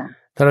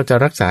ถ้าเราจะ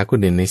รักษาคน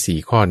อื่นใน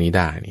4 ข้อนี้ไ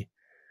ด้นี่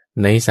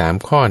ใน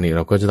3 ข้อนี้เ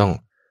ราก็จะต้อง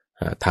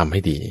ทำให้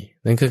ดี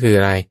นั่นก็คือ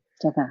อะไร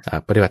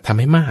ปฏิบัติทำ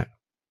ให้มาก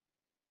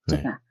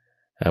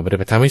ปฏิ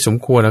บัติทำให้สม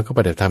ควรแล้วก็ป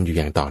ฏิบัติทำอยู่อ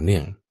ย่างต่อเนื่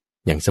อง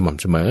อย่างสม่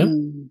ำเสมอ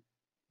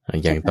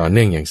อย่างต่อเ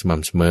นื่องอย่างสม่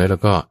ำเสมอแล้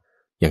วก็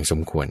อย่างส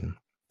มควร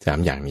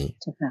3 อย่างนี้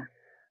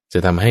จะ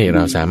ทำให้เร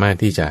าสามารถ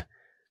ที่จะ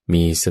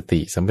มีสติ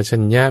สัมปชั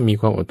ญญะมี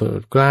ความอดทนอ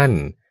ดกลั้น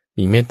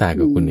มีเมตตา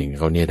กับคนอื่น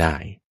เขาเนี่ยได้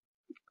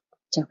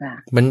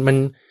มั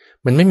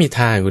นไม่มี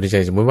ทางคุณใจ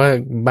สมมติว่า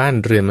บ้าน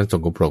เรือนมันส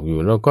กปรกอยู่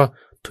แล้วก็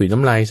ถุยน้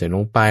ำลายใส่ล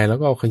งไปแล้ว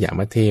ก็เอาขยะ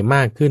มาเทม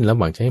ากขึ้นแล้ว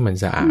หวังจะให้มัน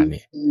สะอาดเ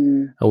นี่ย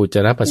เอาอุจจ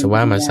าระปัสสาวะ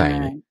มาใส่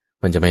เนี่ย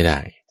มันจะไม่ได้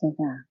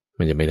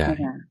มันจะไม่ได้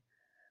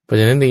เพราะ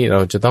ฉะนั้นนี่เร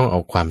าจะต้องเอา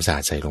ความสะอา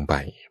ดใส่ลงไป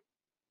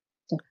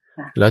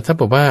แล้วถ้า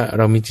บอกว่าเ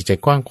รามีจิตใจ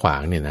กว้างขวา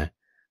งเนี่ยนะ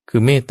คื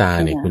อเมตตา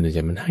เนี่ยคุณใจ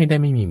มันให้ได้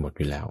ไม่มีหมดอ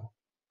ยู่แล้ว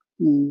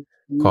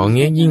ของเ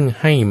งี้ยยิ่ง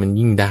ให้มัน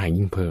ยิ่งได้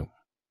ยิ่งเพิ่ม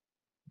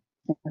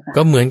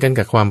ก็เหมือนกัน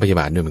กับความพยา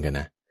บาทด้วยเหมือนกัน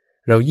นะ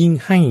เรายิ่ง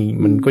ให้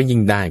มันก็ยิ่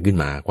งได้ขึ้น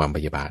มาความพ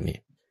ยาบาทเนี่ย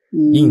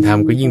ยิ่งท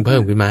ำก็ยิ่งเพิ่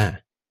มขึ้นมา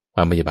คว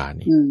ามพยาบาท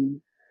นี่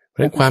เพรา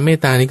ะความเมต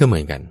ตานี่ก็เหมื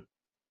อนกัน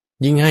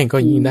ยิ่งให้ก็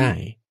ยิ่งได้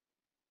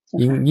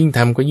ยิ่งท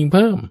ำก็ยิ่งเ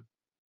พิ่ม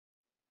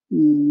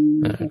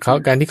เขา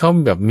การที่เขา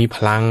แบบมีพ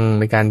ลัง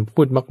ในการ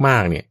พูดมา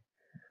กๆเนี่ย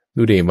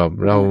ดูดิแบบ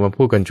เรามา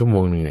พูดกันชั่วโม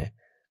งนึงเนี่ย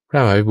พระ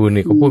มหาภิบูลย์เ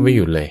นี่ยเขาพูดไม่ห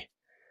ยุดเลย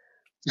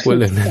พูด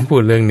เรื่องนั้นพู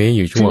ดเรื่องนี้อ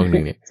ยู่ชั่วโมงนึ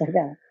งเนี่ย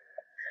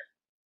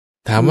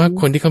ถามว่า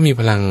คนที่เขามี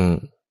พลัง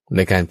ใ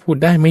นการพูด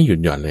ได้ไม่หยุด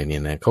หย่อนเลยเนี่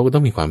ยนะเขาก็ต้อ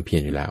งมีความเพีย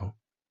รอยู่แล้ว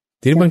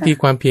ทีนี้บางที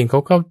ความเพียรเขา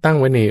ก็ตั้ง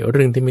ไว้ในเ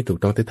รื่องที่ไม่ถูก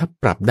ต้องแต่ถ้า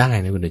ปรับได้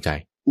นะคุณใจ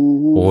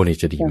โอ้นี่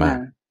จะดีมาก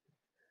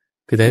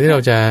คือแต่ที่เรา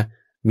จะ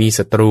มี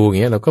ศัตรูอย่าง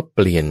เงี้ยเราก็เป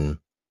ลี่ยน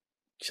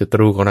ศัต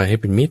รูของเราให้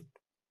เป็นมิตร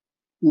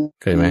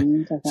เคยไหม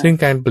ซึ่ง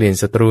การเปลี่ยน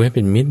ศัตรูให้เ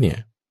ป็นมิตรเนี่ย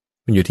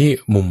มันอยู่ที่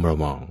มุมเรา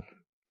มอง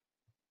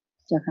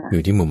อ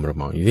ยู่ที่มุมเรา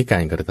มองอยู่ที่กา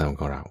รกระทำ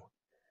ของเรา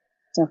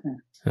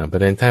เพราะ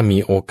ฉะนั้นถ้ามี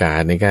โอกาส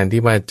ในการ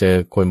ที่ว่าเจอ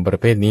คนประ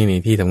เภทนี้ใน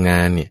ที่ทำง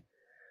านเนี่ย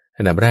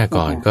อันดับแรก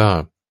ก่อนก็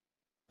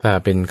ถ้า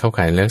เป็นเข้า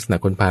ข่ายลักษณะ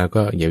คนพาล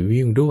ก็อย่า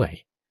วิ่งด้วย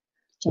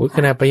ข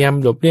ณะพยายาม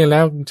หลบเลี่ยงแล้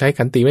วใช้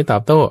ขันติไม่ตอ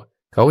บโต้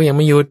เขาก็ยังไ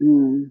ม่หยุด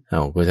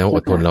ก็แสดงว่าอ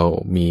ดทนเรา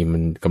มีมั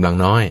นกำลัง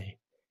น้อย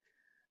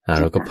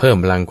เราก็เพิ่ม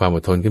พลังความอ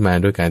ดทนขึ้นมา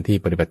ด้วยการที่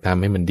ปฏิบัติธรรม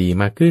ให้มันดี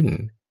มากขึ้น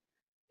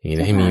อย่างนี้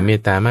ให้มีเม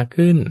ตตามาก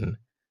ขึ้น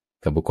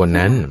กับบุคคล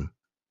นั้น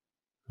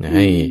ใ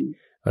ห้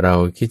เรา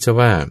คิดซะ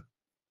ว่า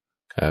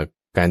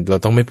การเรา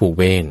ต้องไม่ผูก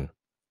เวร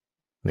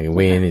ในเว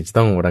รเนี่ยจะ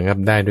ต้องระงับ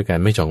ได้ด้วยการ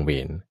ไม่จองเว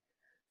ร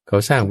เขา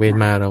สร้างเวร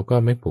มาเราก็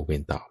ไม่ผูกเว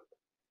รตอบ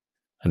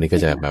อันนี้ก็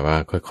จะแบบว่า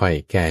ค่อย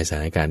ๆแก้สถ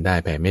านการณ์ได้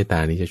แผ่เมตตา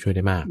นี้จะช่วยไ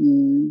ด้มาก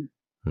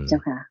เจ้า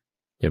ค่ะ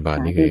เจ้าบอล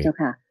นี่คือ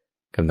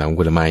คำถามของ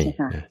คุณละไม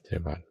เจ้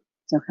าบอล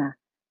เจ้าค่ะ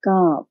ก็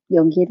โย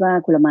มคิดว่า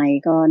คุณละไม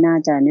ก็น่า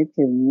จะนึก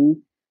ถึง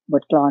บ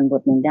ทกลอนบ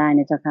ทหนึ่งได้น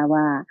ะเจ้าค่ะ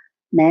ว่า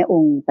แม้อ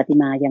งค์ปฏิ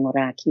มายังร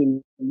าคิน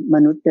ม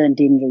นุษย์เดิน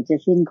ดินหรือจะ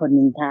สิ้นคน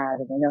นินทาห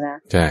รือไงเจ้าค่ะ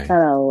ถ้า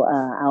เรา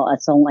เอา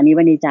ทรงอันนี้ไ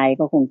ว้ในใจ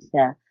ก็คงจ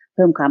ะเ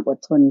พิ่มความอด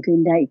ทนขึ้น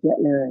ได้อีกเยอะ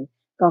เลย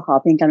ก็ขอ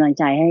เป็นกำลัง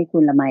ใจให้คุ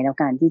ณละไมแล้ว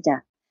กันที่จะ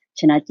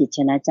ชนะจิตช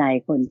นะใจ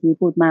คนที่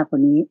พูดมากค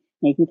นนี้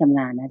ในที่ทำ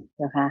งานนะเ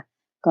จ้าค่ะ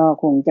ก็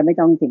คงจะไม่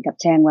ต้องถึงกับ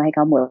แช่งว่าให้เข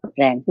าหมด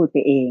แรงพูดไป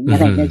เองอะ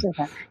ไรนะเจ้า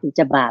ค่ะจ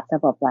ะบาปซะ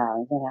เปล่า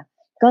ๆเจ้าค่ะ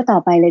ก็ต่อ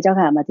ไปเลยเจ้า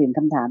ค่ะมาถึงค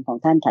ำถามของ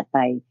ท่านถัดไป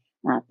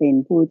เป็น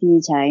ผู้ที่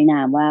ใช้น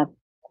ามว่า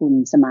ค คุณ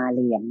สมาเห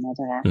ลี่ยมนะเ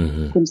จ้าค่ะ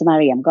คุณสมาเ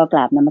หลี่ยมก็กร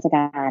าบนมัสก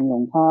ารหลว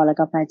งพ่อแล้ว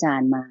ก็พระอาจา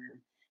รย์มา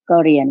ก็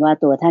เรียนว่า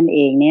ตัวท่านเอ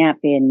งเนี่ย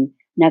เป็น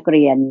นักเ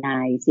รียนนา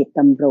ยสิบ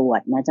ตำรวจ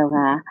นะเจ้า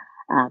ค่ะ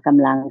ก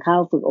ำลังเข้า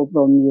ฝึกอบร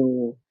มอยู่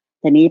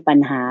ทีนี้ปัญ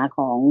หาข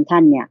องท่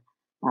านเนี่ย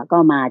ก็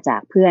มาจา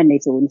กเพื่อนใน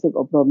ศูนย์ฝึก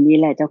อบรมนี่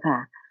แหละเจ้าค่ะ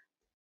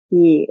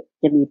ที่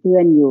จะมีเพื่อ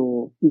นอยู่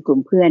มีกลุ่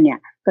มเพื่อนเนี่ย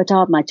ก็ช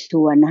อบมาช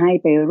วนให้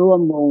ไปร่ว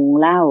มวง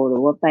เล่าหรื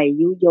อว่าไป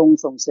ยุยง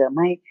ส่งเสริม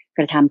ให้ก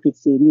ระทำผิด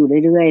ศีลอยู่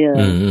เรื่อยๆเล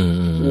ย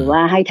หรือว่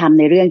าให้ทำ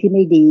ในเรื่องที่ไ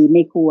ม่ดีไ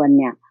ม่ควร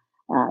เนี่ย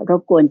ร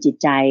บกวนจิต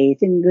ใจ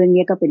ซึ่งเรื่อง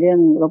นี้ก็เป็นเรื่อ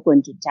งรบกวน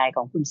จิตใจข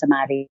องคุณสม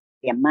าเรี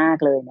ยมมาก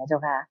เลยนะเจ้า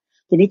ค่ะ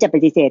ทีนี้จะป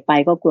ฏิเสธไป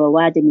ก็กลัว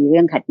ว่าจะมีเรื่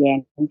องขัดแย้ง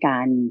กั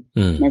น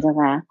นะเจ้า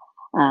ค่ะ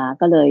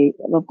ก็เลย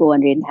รบกวน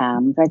เรียนถาม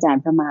พระอาจาร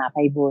ย์พระมหาไพ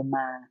บูลย์ม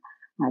า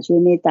ช่วย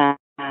เมตตา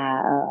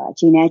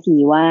ชี้แนะที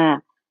ว่า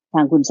ท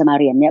างคุณสมา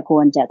เรียมเนี่ยค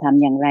วรจะท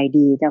ำอย่างไร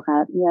ดีเจ้าค่ะ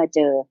เมื่อเจ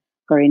อ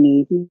กรณี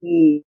ที่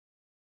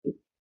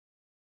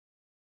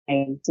ใน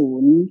ศู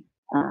นย์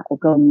อบ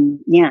รม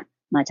เนี่ย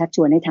มาชักช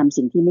วนให้ทำ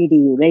สิ่งที่ไม่ดี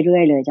อยู่เรื่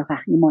อยๆเลยเจ้าค่ะ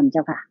นิมนต์เจ้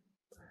าค่ะ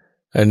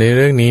ในเ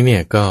รื่องนี้เนี่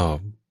ยก็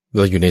เร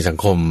าอยู่ในสัง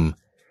คม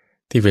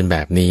ที่เป็นแบ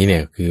บนี้เนี่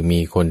ยคือมี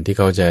คนที่เ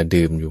ขาจะ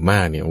ดื่มอยู่ม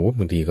ากเนี่ยโอ้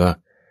บางทีก็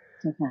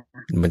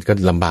มันก็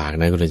ลำบาก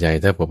นะคุณใจ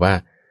ถ้าบอกว่า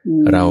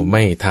เราไ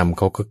ม่ทำเ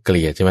ขาก็เก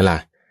ลียดใช่ไหมล่ะ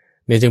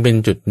เนี่ยจึงเป็น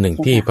จุดหนึ่ง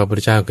ที่พระพุทธ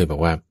เจ้าเคยบอ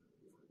กว่า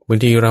บาง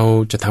ทีเรา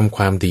จะทำค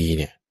วามดี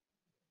เนี่ย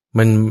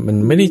มัน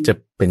ไม่ได้จะ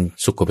เป็น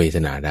สุขเวท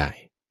นาได้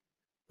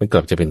มันก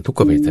ลับจะเป็นทุก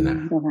ขเวทนา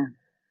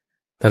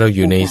ถ้าเราอ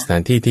ยู่ในสถา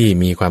นที่ที่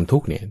มีความทุ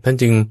กข์เนี่ยท่าน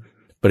จึง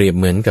เปรียบ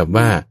เหมือนกับ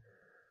ว่า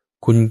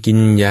คุณกิน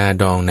ยา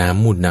ดองน้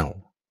ำมูดเน่า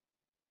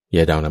ย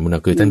าดองน้ำมูดเน่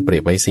าคือท่านเปรี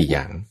ยบไว้4อ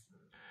ย่าง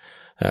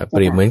เป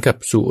รียบเหมือนกับ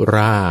สุร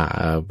า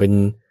เป็น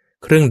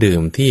เครื่องดื่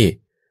มที่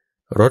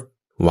รส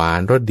หวาน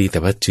รสดีแต่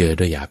ว่าเจือ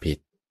ด้วยยาพิษ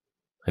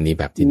อันนี้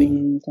แบบที่1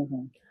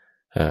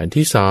อัน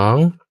ที่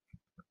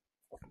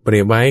2เปรี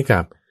ยบไว้กั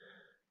บ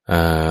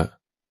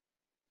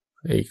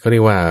เขาเรี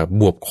ยกว่า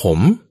บวบขม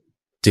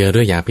เจือด้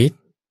วยยาพิษ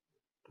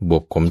บว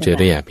บขมเจือ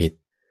ด้วยยาพิษ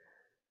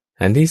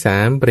อันที่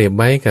3เปรียบ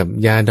ไว้กับ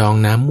ยาดอง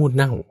น้ำมูด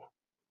เน่า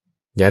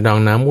ยาดอง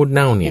น้ำมูดเ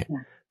น่าเนี่ย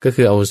ก็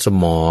คือเอาส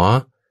มอ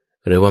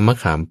หรือว่ามะ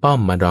ขามป้อม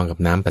มาดองกับ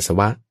น้ำปัสสา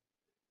วะ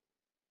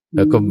แ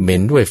ล้วก็เหม็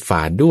นด้วยฝ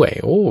าดด้วย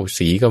โอ้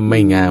สีก็ไม่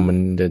งามมัน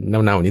จะเ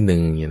น่าๆนิดนึ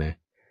งอย่างนี้นะ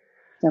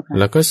แ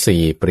ล้วก็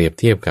4เปรียบ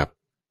เทียบกับ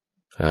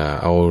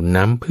เอา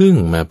น้ำผึ้ง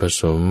มาผ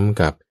สม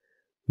กับ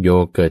โย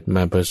เกิร์ตม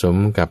าผสม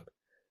กับ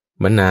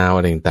มะนาวอ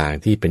ะไรต่าง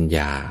ๆที่เป็นย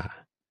า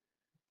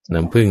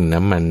น้ำผึ้งน้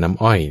ำมันน้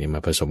ำอ้อยเนี่ยม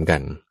าผสมกั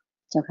น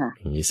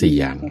อย่างนี้4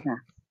อย่าง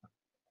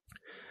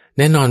แ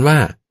น่นอนว่า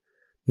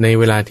ใน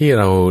เวลาที่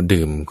เรา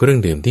ดื่มเครื่อง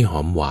ดื่มที่หอ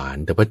มหวาน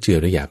แต่ว่าเจือ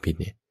ด้วยยาพิษ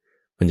เนี่ย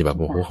มันจะแบบ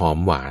โอ้โหหอม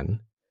หวาน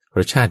ร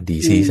สชาติดี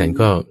สีสัน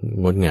ก็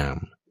งดงาม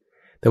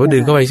แต่ว่าดื่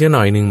มเข้าไปเชื่อห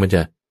น่อยนึงมันจ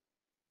ะ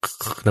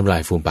น้ำลา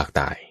ยฟูมปาก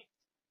ตาย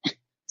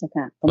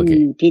โอเค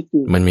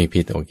มันมี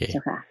พิษโอเค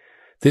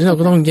ทีนี้เรา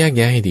ก็ต้องแยกแ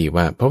ยะให้ดี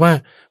ว่าเพราะว่า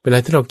เวลา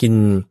ที่เรากิน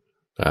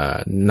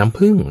น้ำ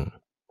ผึ้ง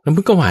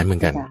ก็หวานเหมือ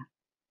นกัน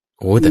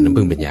โอ้แต่น้ำ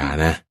ผึ้งเป็นยา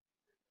นะ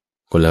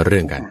คนละเรื่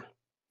องกัน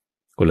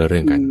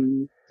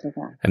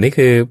อันนี้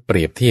คือเป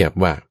รียบเทียบ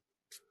ว่า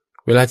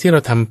เวลาที่เรา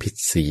ทำผิด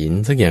ศีล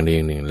สักอย่างใดอ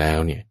ย่างหนึ่งแล้ว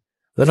เนี่ย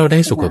แล้วเราได้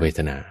สุขเวท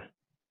นา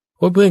โ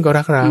อ้เพื่อนก็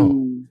รักเรา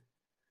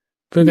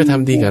เพื่อนก็ท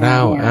ำดีกับเรา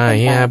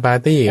เฮียปา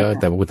ร์ตี้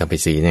แต่ว่าคุณทำผิ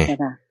ดศีลไง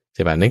ใ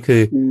ช่ป่ะนั่นคื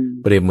อ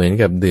เปรียบเหมือน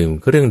กับดื่ม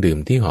เครื่องดื่ม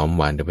ที่หอมห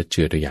วานแต่ว่าเ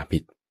จือด้วยยาพิ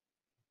ษ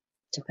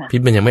พิษ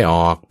มันยังไม่อ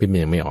อก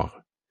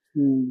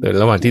แต่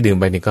ระหว่างที่ดื่ม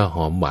ไปนี่ก็ห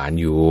อมหวาน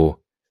อยู่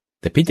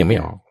แต่พิษยังไม่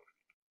ออก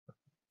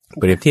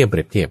เปรียบเทียบกั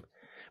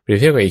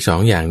บอีก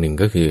2อย่างหนึ่ง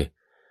ก็คือ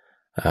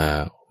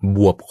บ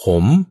วบข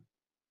ม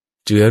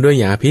เจือด้วย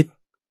ยาพิษ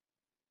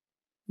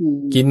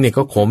กินเนี่ย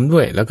ก็ขมด้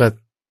วยแล้วก็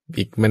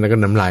อีกมันก็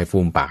น้ำลายฟู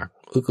มปาก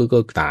ก็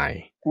ตาย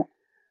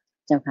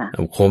เจ้าค่ะ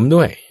ขม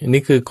ด้วย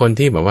นี่คือคน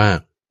ที่แบบว่า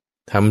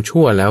ทำ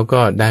ชั่วแล้ว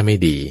ก็ได้ไม่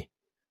ดี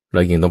เร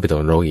ายังต้องไปตก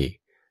นรกอีก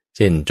เ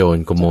ช่นโจร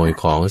ขโมย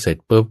ของเสร็จ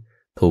ปุ๊บ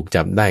ถูก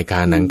จับได้คา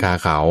หนังคา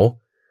เขา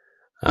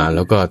แ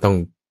ล้วก็ต้อง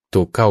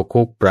ถูกเข้า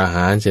คุกประห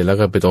ารเสร็จแล้ว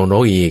ก็ไปตกนร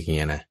กอีกอย่างเ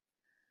งี้ยนะ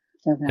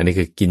อันนี้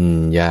คือกิน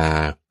ยา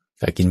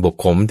กินบวบ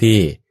ขมที่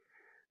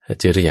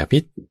เจอด้วยยาพิ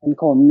ษมัน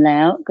ขมแล้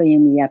วก็ยัง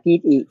มียาพิษ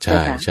อีก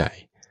ใช่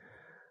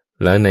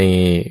แล้วใน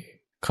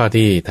ข้อ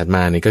ที่ถัดม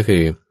านี่ก็คื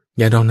อ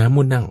ยาดองน้ำ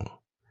มูดเน่า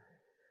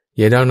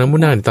ยาดองน้ำมูด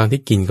เน่าตอนที่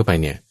กินเข้าไป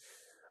เนี่ย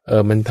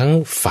มันทั้ง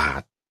ฝา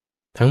ด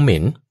ทั้งเหม็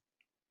น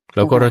แ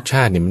ล้วก็รสช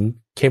าติเนี่ยมัน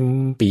เค็ม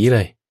ปีเล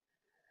ย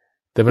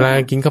แต่เวลา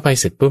กินเข้าไป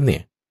เสร็จปุ๊บเนี่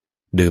ย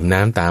ดื่มน้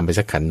ำตามไป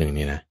สักขันหนึ่งเ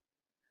นี่ยนะ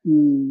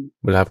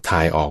เวลาถ่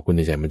ายออกคุณ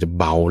ใจมันจะ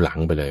เบาหลัง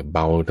ไปเลยเบ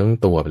าทั้ง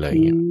ตัวไปเลยอย่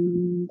างเงี้ย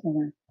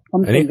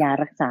อันนี้ยา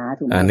รักษา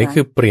ถูกไหมอันนี้คื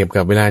อเปรียบ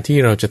กับเวลาที่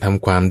เราจะท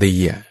ำความดี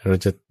เรา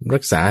จะรั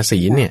กษาศี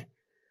ลเนี่ย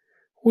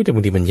แต่บา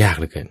งทีมันยาก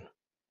เหลือเกิน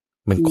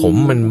มันขม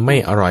มันไม่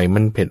อร่อยมั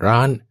นเผ็ดร้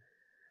อน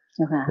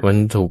มัน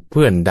ถูกเ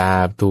พื่อนด่า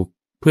ถูก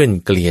เพื่อน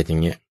เกลียดอย่า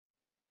งเงี้ย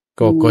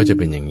ก็จะเ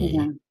ป็นอย่างนี้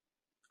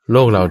โล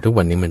กเราทุก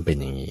วันนี้มันเป็น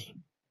อย่างนี้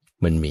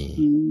มันมี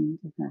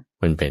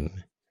มันเป็น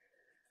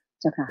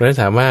เพราะฉะนั้น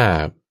ถามว่า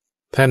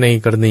ถ้าใน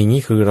กรณี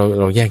นี้คือ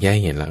เราแยกแยะ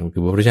เห็นแล้วคื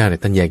อพระพุทธเจ้าเนี่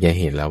ยท่านแยกแยะ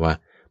เห็นแล้วว่า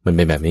มันเ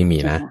ป็นแบบนี้มี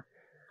นะ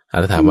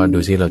แล้วถามว่าดู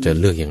ซิเราจะ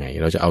เลือกยังไง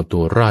เราจะเอาตั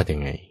วรอดยั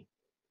งไง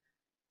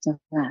เจ้า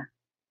ค่ะ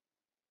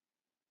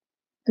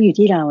ก็อยู่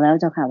ที่เราแล้ว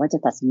เจ้าค่ะว่าจะ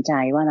ตัดสินใจ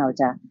ว่าเรา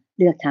จะ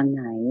เลือกทางไ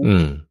หน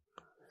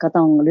ก็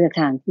ต้องเลือก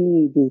ทางที่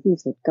ดีที่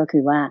สุดก็คื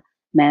อว่า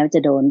แม้จะ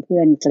โดนเพื่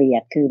อนเกลีย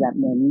ดคือแบบ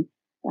เหมือน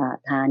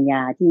ทานย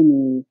าที่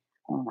มี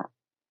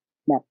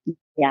แบบ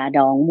ยาด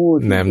องมูด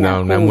น้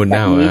ำมูดเ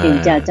น่าถึง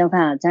จะเจ้า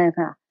ค่ะใช่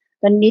ค่ะ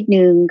ก็นิด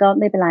นึงก็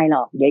ไม่เป็นไรหร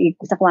อกเดี๋ยวอีก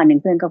สักวันหนึ่ง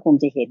เพื่อนก็คง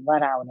จะเห็นว่า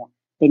เราเนี่ย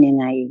เป็นยัง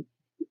ไง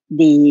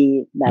ดี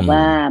แบบว่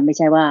าไม่ใ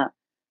ช่ว่า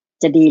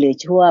จะดีหรือ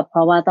ชั่วเพร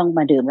าะว่าต้องม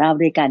าดื่มเหล้า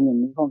ด้วยกันอย่าง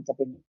นี้คงจะเ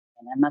ป็นอ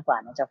ย่างนั้นมากกว่า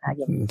นะเจ้าค่ะ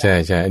ใช่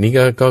ใช่อันนี้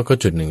ก็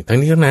จุดหนึ่งทั้ง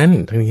นี้ทั้งนั้น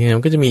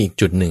ก็จะมีอีก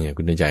จุดหนึ่ง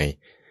คุณใจ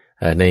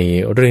ใน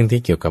เรื่องที่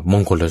เกี่ยวกับม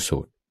งคลสู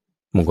ตร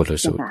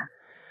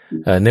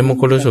ในมง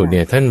คลสูตรเ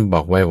นี่ยท่านบ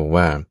อกไว้บอก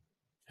ว่า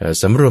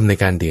สำรวมใน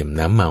การดื่ม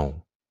น้ำเมา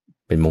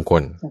เป็นมงค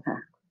ล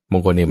ม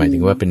งคลเนี่ยหมายถึ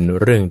งว่าเป็น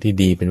เรื่องที่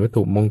ดีเป็นวัต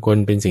ถุมงคล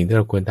เป็นสิ่งที่เ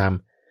ราควรท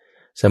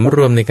ำสำร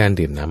วมในการ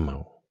ดื่มน้ำเมา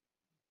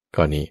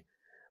ข้อนี้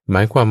หม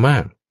ายความว่า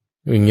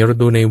อย่างเรา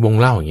ดูในวง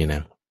เล่าอย่างนี้น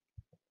ะ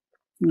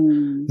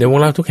ในวง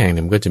เล่าทุกแห่งเ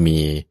นี่ยมันก็จะมี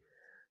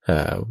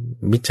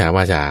มิจฉาว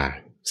าจา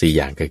4อ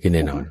ย่างเกิดขึ้นแ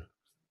น่นอน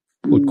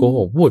พูดโกห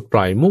กพูดป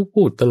ล่อยมุก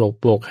พูดตลก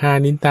โปกฮา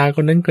นินทาค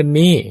นนั้นคน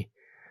นี้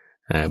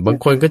บาง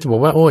คนก็จะบอ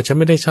กว่าโอ้ฉัน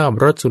ไม่ได้ชอบ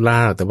รสสุรา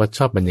แต่ว่าช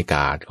อบบรรยาก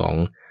าศของ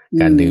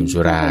การดื่มสุ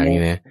ราอย่าง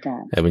นี้นะ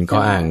แต่เป็นข้อ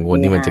อ้างคน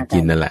ที่มันจะกิ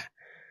นนั่นแหละ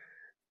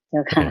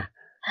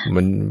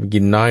มันกิ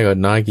นน้อยก็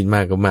น้อยกินม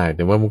ากก็มากแ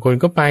ต่ว่าบางคน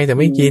ก็ไปแต่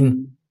ไม่กิน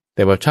แ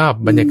ต่ว่าชอบ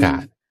บรรยากา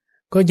ศ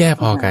ก็แย่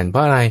พอกันเพร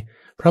าะอะไร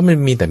เพราะมัน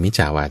มีแต่มิจฉ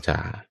าวาจา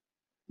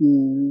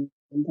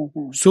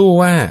สู้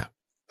ว่า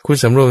คุณ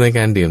สำรวมในก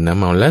ารดื่มน้ำ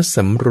เมาและส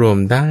ำรวม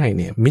ได้เ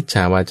นี่ยมิจฉ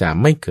าวาจา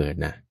ไม่เกิด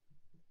นะ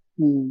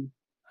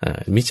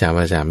มิจฉาว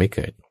าจาไม่เ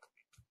กิด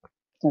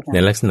ใน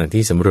ลักษณะ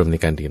ที่สำรวมใน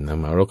การดื่มน้ำ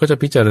เมาเราก็จะ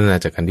พิจารณา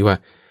จากการที่ว่า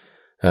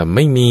ไ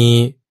ม่มี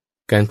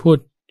การพูด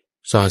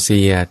ส่อเ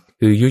สียด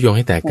คือยุยงใ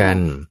ห้แตกกัน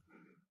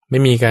ไม่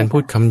มีการพู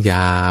ดคำหย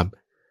าบ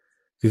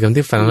คือคำ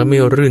ที่ฟังแล้วไม่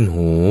รื่น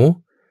หู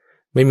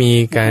ไม่มี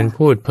การ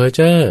พูดเพ้อเ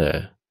จ้อ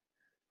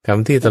ค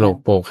ำที่ตลก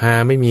โปกฮา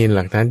ไม่มีห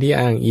ลักฐานที่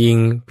อ้างอิง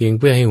เพียงเ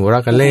พื่อให้หัวเรา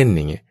ะกันเล่นอ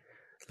ย่างเงี้ย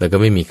แล้วก็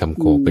ไม่มีคำ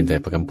โกหกเป็นแต่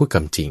ประคำพูดค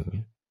ำจริง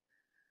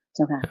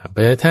เพรา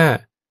ะฉะนั้นถ้า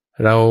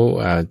เรา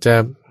จะ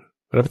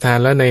รับประทาน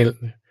แล้วใน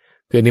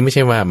คืออันนี้ไม่ใ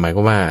ช่ว่าหมายคว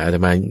ามว่าจ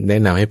ะมาแนะ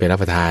นำให้ไปรับ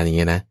ประทานอย่างเ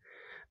งี้ยนะ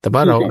แต่ว่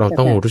าเรา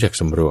ต้องรู้จัก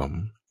สำรวม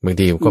บาง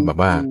ทีก็แบบ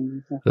ว่า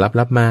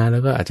รับมาแล้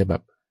วก็อาจจะแบ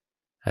บ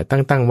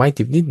ตั้งไว้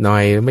จิบนิดหน่อ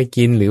ยไม่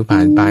กินหรือผ่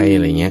านไปอ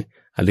ะไรเงี้ย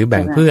หรือแ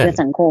บ่งเพื่อน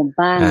สังคม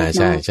บ้างใ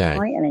ช่ใช่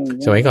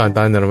สมัยก่อนต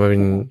อนเรามาเป็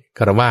นค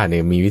ฤหัสถ์เนี่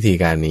ยมีวิธี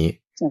การนี้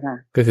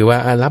ก็คือว่า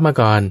รับมา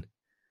ก่อน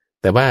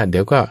แต่ว่าเดี๋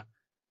ยวก็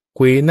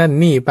คุยนั่น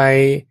นี่ไป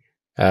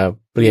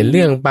เปลี่ยนเ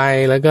รื่องไป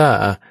แล้วก็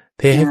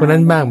เทให้คนนั้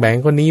นบ้างแบ่ง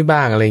คนนี้บ้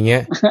างอะไรเงี้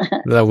ย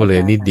เราก็เลย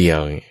นิดเดียว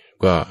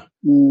ก็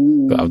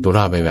เอาตัวร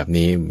อดไปแบบ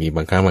นี้มีบ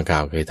างครั้งบางครา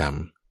วเคยท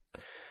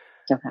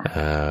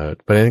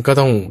ำเพราะฉะนั้นก็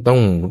ต้อง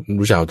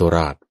รู้จักเอาตัวร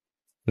อด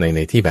ใน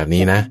ที่แบบ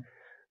นี้นะ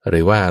หรื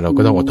อว่าเรา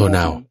ก็ต้องอดทน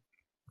เอา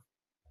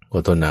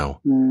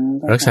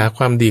รักษาค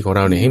วามดีของเ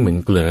ราเนี่ยให้เหมือน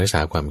เกลือรักษ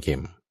าความเค็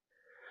ม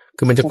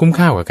คือมันจะคุ้ม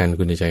ค่ากว่ากัน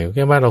คุณใจแ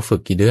ค่ว่าเราฝึ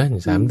กกี่เดือน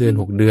3 เดือน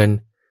6 เดือน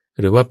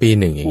หรือว่าปี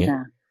1อย่างเงี้ย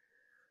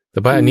แต่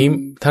ว่าอันนี้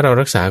ถ้าเรา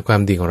รักษาควา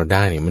มดีของเราไ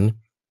ด้เนี่ย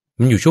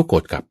มันอยู่ชั่วก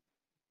ดกับ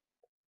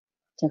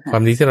ควา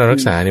มดีที่เรารั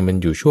กษาเนี่ยมัน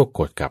อยู่ชั่ว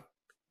กดกับ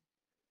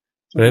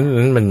เพราะฉะนั้น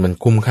มัน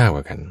คุ้มค่าก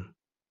ว่ากัน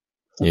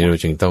นี่เรา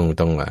จึงต้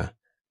อง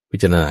พิ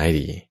จารณาให้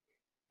ดี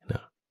น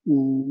ะ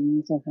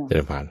เจ้าค่ะเจ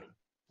ริญพร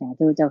สา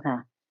ธุเจ้าค่ะ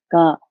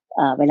ก็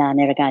เวลาใน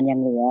รายการยัง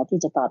เหลือที่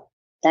จะตอบ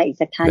ได้อีก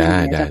สักท่านนึ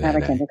งนะเจ้าค่ะพร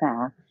ะอาจารย์เจ้าค่ะ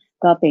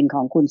ก็เป็นข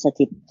องคุณส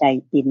ถิตใจ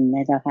ตินน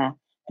ะเจ้าค่ะ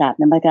กราบ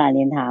นมัสการเ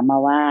รียนถามมา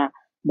ว่า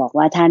บอก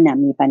ว่าท่านน่ะ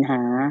มีปัญห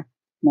า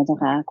นะเจ้า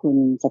ค่ะคุณ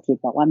สถิต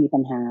บอกว่ามีปั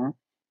ญหา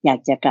อยาก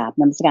จะกราบ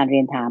นมัสการเรี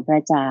ยนถามพระ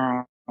อาจา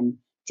รย์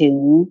ถึง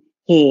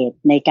เหตุ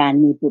ในการ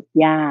มีบุตร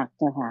ยาก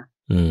เจ้าค่ะ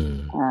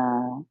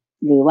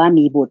หรือว่า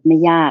มีบุตรไม่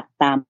ยาก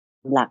ตาม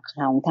หลักข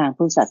องทาง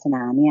พุทธศาสน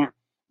าเนี่ย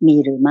มี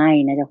หรือไม่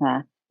นะเจ้าค่ะ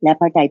และ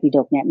พระไตรปิฎ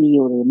กเนี่ยมีอ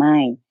ยู่หรือไม่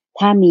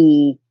ถ้ามี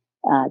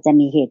จะ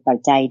มีเหตุปัจ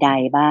จัยใด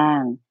บ้าง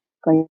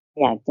ก็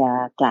อยากจะ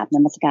กราบน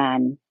มัสการ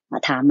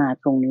ถามมา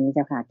ตรงนี้เ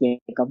จ้าค่ะเกี่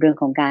ยวกับเรื่อง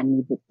ของการมี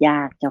บุตรย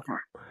ากเจ้าค่ะ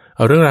เอ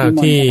าเรื่องราว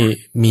ที่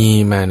มี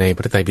มาในพ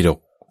ระไตรปิฎก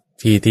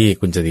ที่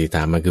คุณจะติดต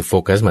ามมาคือโฟ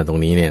กัสมาตร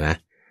งนี้เนี่ยนะ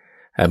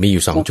มีอ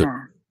ยู่2จุด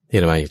ที่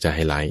เราอยากจะไฮ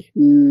ไลท์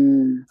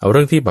เอาเ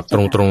รื่องที่แบบตร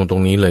งตร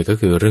งนี้เลยก็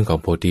คือเรื่องของ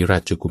โพธิรา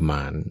ชกุม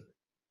าร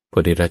โพ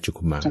ธิราช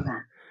กุม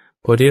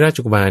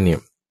ารเนี่ย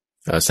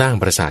สร้าง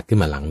ปราสาทขึ้น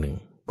มาหลังหนึ่ง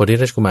โพธิ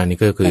ราชกุมารนี่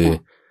ก็คือ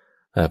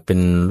เป็น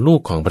ลู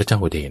กของพระเจ้า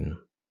อุเทน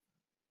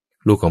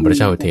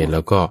แ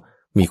ล้วก็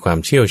มีความ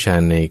เชี่ยวชา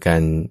ญในกา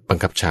รบัง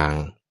คับช้าง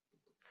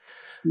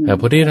โ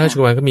พธิราช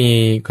กุมารก็มี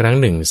ครั้ง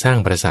หนึ่งสร้าง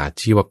ปราสาท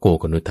ชื่อว่าโก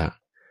กนุทะ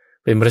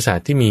เป็นปราสาท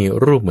ที่มี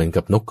รูปเหมือน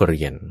กับนกกระเ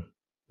รี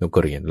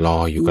ยนลอ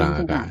ยอยู่กลาง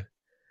อากาศ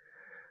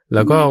แ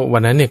ล้วก็วั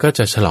นนั้นเนี่ยก็จ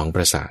ะฉลองป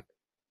ราสาท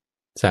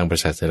สร้างปรา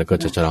สาทเสร็จแล้วก็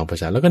จะฉลองปรา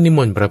สาทแล้วก็นิม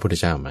นต์พระพุทธ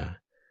เจ้ามา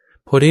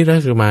โพธิรา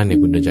ชกุมารเนี่ย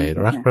คุณใจ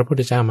รักพระพุท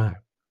ธเจ้ามาก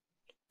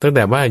ตั้งแ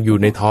ต่ว่าอยู่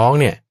ในท้อง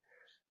เนี่ย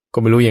ก็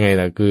ไม่รู้ยังไง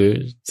ล่ะคือ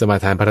สมา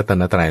ทานพระรัต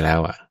นตรัยแล้ว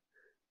อ่ะ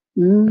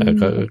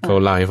เขา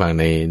เล่าให้ฟัง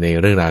ใน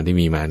เรื่องราวที่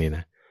มีมาเนี่ยน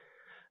ะ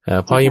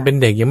พอยังเป็น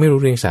เด็กยังไม่รู้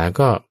เรียงสา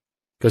ก็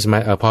สมา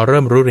พอเ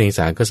ริ่มรู้เรียงส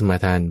าก็สมา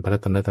ทานพระรั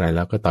ตนตรัยแ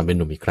ล้วก็ตอนเป็นห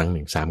นุ่มอีกครั้งห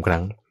นึ่ง3 ครั้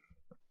ง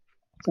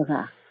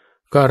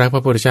ก็รักพร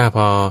ะพุทธเจ้าพ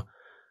อ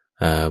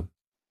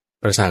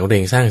ปราสาทของตัวเ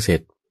องสร้างเสร็จ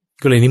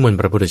ก็เลยนิมนต์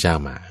พระพุทธเจ้า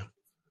มา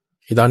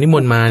ตอนนิม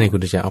นต์มาเนี่ยคุ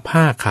ณจะเอา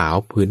ผ้าขาว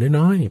ผืน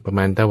น้อยๆประม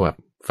าณเท่าแบบ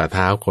ฝ่าเ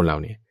ท้าคนเรา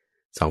เนี่ย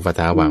2 ฝ่าเ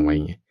ท้าวางไว้อ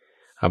ย่างเงี้ย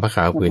เอาผ้าข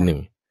าวผืนหนึ่ง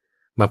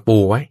มาปู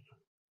ไว้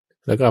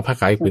แล้วก็เอาผ้า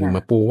ขาวอีกผืนหนึ่ง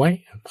มาปูไว้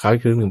ขาวอี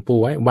กผืนหนึ่งปู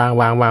ไว้วาง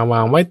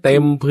ไว้เต็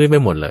มพื้นไป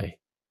หมดเลย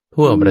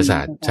ทั่วปราสา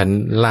ทชั้น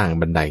ล่าง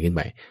บันไดขึ้นไ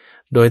ป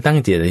โดยตั้ง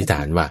จิตอธิษฐ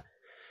านว่า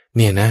เ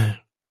นี่ยนะ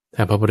ถ้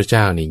าพระพุทธเ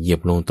จ้าเนี่ยเหยีย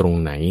บลงตรง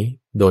ไหน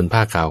โดนผ้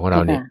าขาวของเร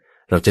าเนี่ย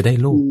เราจะได้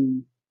ลูก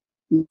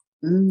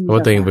เพราะว่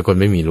าตัวเองเป็นคน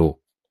ไม่มีลูก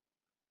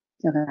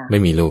ไม่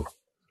มีลูก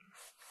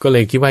ก็เล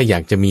ยคิดว่าอยา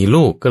กจะมี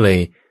ลูกก็เลย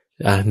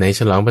ในฉ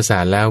ลองประสา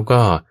ทแล้ว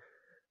ก็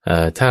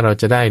ถ้าเรา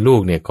จะได้ลู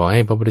กเนี่ยขอใ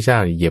ห้พระพุทธเจ้า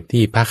เหยียบ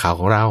ที่ผ้าขาว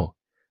ของเรา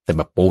แต่แ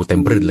บบปูเต็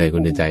มพื้นเลยคุ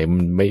ณใจ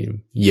มันไม่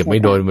เหยียบไม่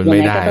โดนมันไ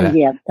ม่ได้แล้ว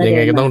ยังไง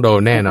ก็ต้องโด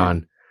นแน่นอน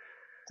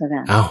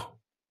เอ้า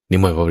นิ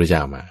มนต์พระพุทธเจ้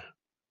ามา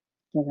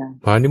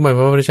พอนิมนต์พ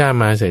ระพุทธเจ้า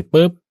มาเสร็จ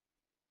ปุ๊บ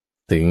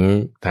ถึง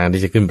ทาง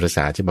ที่จะขึ้นปราส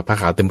าทที่แบบผ้า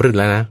ขาวเต็มพื้น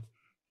แล้วนะ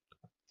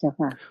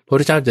พระพุท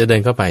ธเจ้าจะเดิ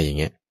นเข้าไปอย่าง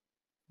เงี้ย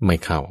ไ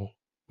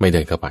ม่เ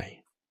ดินเข้าไป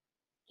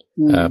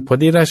พอ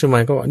ดีราชกุมา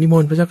รก็นิม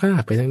นต์พระเจ้าข้า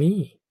ไปทางนี้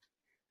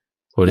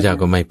พระพุทธเจ้า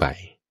ก็ไม่ไป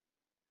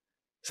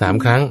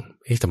3 ครั้ง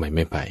ทำไมไ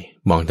ม่ไป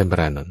มองท่านพ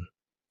ระอานนท์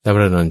ท่านพ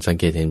ระอานนท์สัง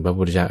เกตเห็นพระ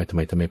พุทธเจ้าทำไ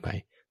มท่านไม่ไป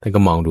ท่านก็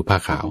มองดูผ้า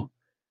ขาว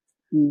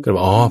ก็บอ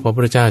กพระพุ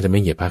ทธเจ้าจะไม่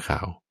เหยียบผ้าขา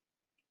ว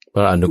เพรา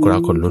ะอนุเคราะ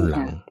ห์คนรุ่นห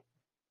ลัง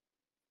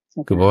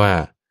คือเพราะว่า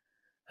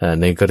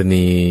ในกร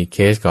ณีเค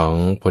สของ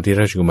โพธิ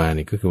ราชกุมาร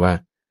นี่ก็คือว่า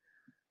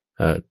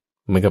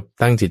เหมือนกับ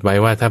ตั้งจิตไว้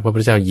ว่าถ้าพระพุท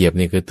ธเจ้าเหยียบ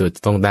นี่คือตัวจ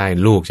ะต้องได้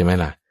ลูกใช่ไหม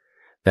ล่ะ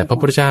แต่พระ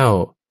พุทธเจ้า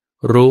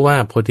รู้ว่า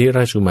โพธิร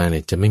าชกุมารเ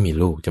นี่ยจะไม่มี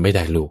ลูกจะไม่ไ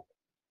ด้ลูก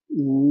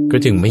ก็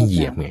จึงไม่เห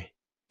ยียบไง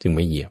จึงไ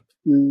ม่เหยียบ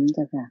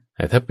แ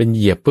ต่ถ้าเป็นเ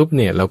หยียบปุ๊บเ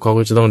นี่ยเราก็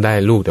จะต้องได้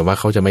ลูกแต่ว่า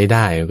เขาจะไม่ไ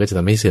ด้ก็จะท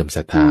ำให้เสื่อมศ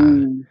รัทธา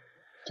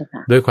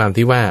ด้วยความ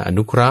ที่ว่าอ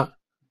นุเคราะห์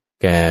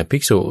แก่ภิ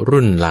กษุ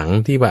รุ่นหลัง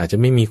ที่ว่าอาจจะ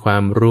ไม่มีควา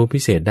มรู้พิ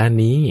เศษด้าน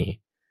นี้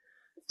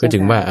ก็จึ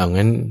งว่าเอา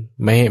งั้น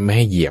ไม่ใ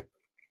ห้เหยียบ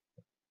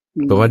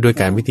เพราะว่าด้วย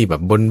การวิธีแบ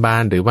บบนบา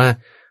นหรือว่า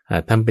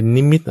ทำเป็น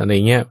นิมิตอะไร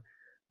เงี้ย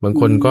บาง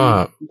คนก็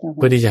เ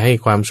พื่อที่จะให้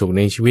ความสุขใ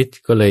นชีวิต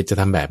ก็เลยจะ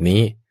ทำแบบ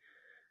นี้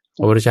พ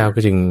ระพุทธเจ้าก็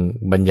จึง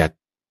บัญญัติ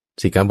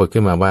สิกขาบท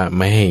ขึ้นมาว่า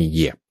ไม่ให้เห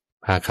ยียบ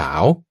ผ้าขา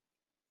ว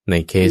ใน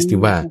เคสที่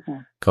ว่า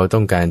เขาต้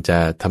องการจะ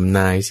ทำน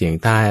ายเสียง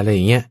ใต้อะไรอ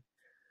ย่างเงี้ย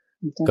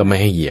ก็ไม่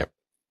ให้เหยียบ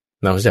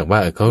นอกจากว่า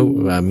เขา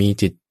มี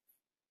จิต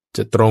จ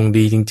ะตรง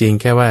ดีจริง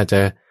ๆแค่ว่าจ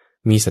ะ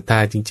มีศรัทธา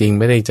จริงๆ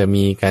ไม่ได้จะ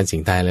มีการเสีย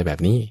งทายอะไรแบบ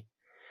นี้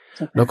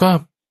แล้วก็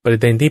ประ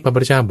เด็นที่พระพุท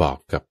ธเจ้าบอก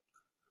กับ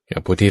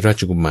โพธิรา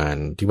ชกุมาร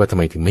ที่ว่าทำไ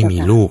มถึงไม่มี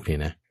ลูกเนี่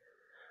ยนะ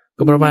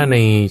ก็เพราะว่าใน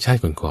ชาติ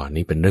ก่อนๆ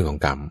นี้เป็นเรื่องของ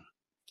กรรม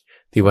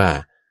ที่ว่า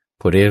โ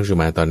พธิราชกุ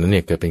มารตอนนั้นเ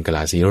นี่ยเกิดเป็นกะล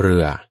าสีเรื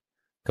อ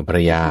กับภรร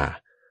ยา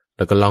แ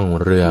ล้วก็ล่อง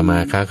เรือมา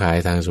ค้าขาย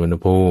ทางสุวรรณ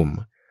ภูมิ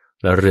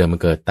แล้วเรือมัน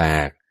เกิดแต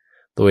ก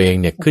ตัวเอง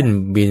เนี่ยขึ้น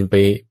ปี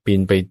น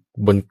ไป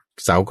บน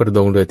เสากระโด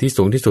งเรือที่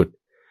สูงที่สุด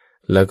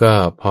แล้วก็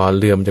พอ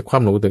เรือมันจะคว่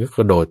ำลงตัวก็ก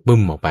ระโดดบึ้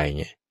มออกไป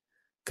เงี้ย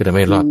คือทำใ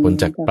ห้รอดพ้น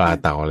จากปลา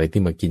เต่าอะไร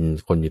ที่มากิน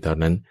คนอยู่ตอน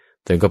นั้น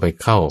จนก็ไป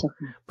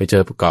เจ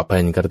อเกาะเป็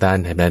นกระดาน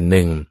แห่งใดห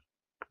นึ่ง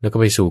แล้วก็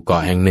ไปสู่เกา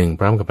ะแห่งหนึ่ง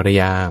พร้อมกับภรร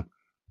ยา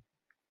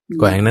เ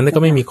กาะแห่งนั้นก็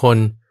ไม่มีคน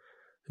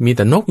มีแ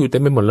ต่นกอยู่เต็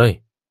มไปหมดเลย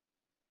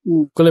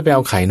ก็เลยไปเอ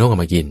าไข่นกออ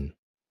กมากิน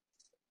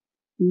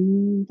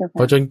พ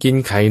อจนกิน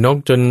ไข่นก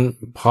จน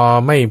พอ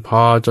ไม่พ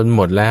อจนห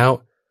มดแล้ว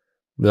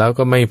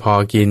ก็ไม่พอ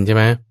กินใช่ไ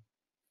หม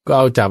ก็เ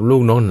อาจับลู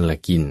กนกนั่นแหละ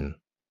กิน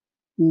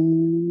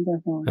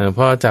พ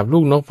อจับลู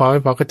กนกพอไม่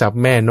พอก็จับ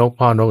แม่นก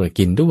พ่อนก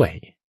กินด้วย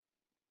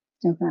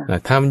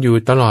ทำอยู่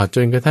ตลอดจ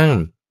นกระทั่ง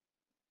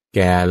แ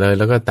ก่เลย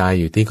แล้วก็ตาย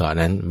อยู่ที่เกาะ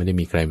นั้นไม่ได้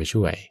มีใครมา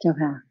ช่วย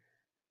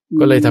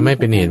ก็เลยทำให้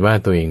เป็นเหตุว่า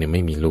ตัวเองเนี่ยไ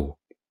ม่มีลูก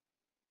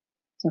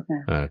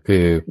คื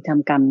อท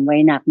ำกรรมไว้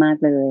หนักมาก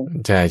เลย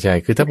ใช่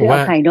คือถ้าบอกว่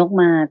าไข่นก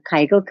มาไข่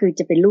ก็คือ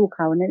จะเป็นลูกเ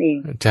ขานั่นเอง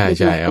ใ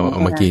ช่เอ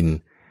ามากิน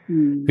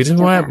คือถ้า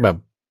ว่าแบบ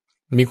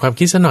มีความ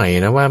คิดซะหน่อย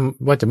นะ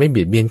ว่าจะไม่เ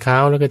บียดเบียนเขา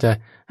แล้วก็จะ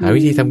หาวิ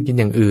ธีทำกิน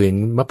อย่างอื่น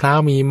มะพร้าว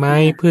มีไหม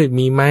พืช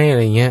มีไหมอะไ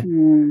รเงี้ย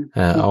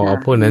เอา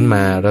พวกนั้นม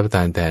ารับประท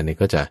านแทนเนี่ย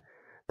ก็จะ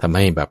ทำใ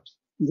ห้แบบ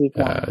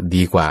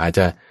ดีกว่าอาจจ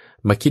ะ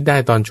มาคิดได้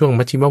ตอนช่วง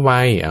มัชชิมวั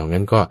ย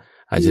งั้นก็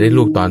อาจจะได้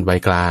ลูกตอนวัย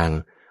กลาง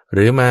ห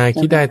รือมา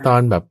คิดได้ตอ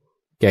นแบบ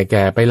แ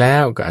ก่ๆไปแล้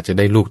วก็อาจจะไ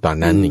ด้ลูกตอน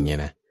นั้นอย่างเงี้ย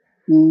นะ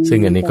ซึ่ง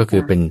อันนี้ก็คื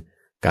อเป็น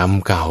กรรม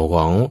เก่าข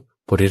อง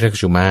โพธิราช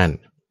กุมาร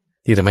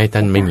ที่ทำให้ท่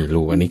านไม่มี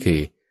ลูกอันนี้คือ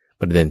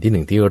ประเด็นที่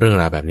1ที่เรื่อง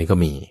ราวแบบนี้ก็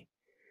มี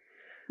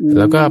แ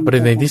ล้วก็ปร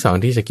ะเด็นที่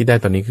2ที่จะคิดได้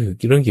ตอนนี้คือ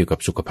เรื่องเกี่ยวกับ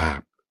สุขภาพ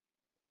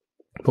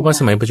เพราะว่า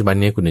สมัยปัจจุบัน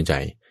นี้คุณใจ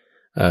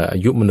อา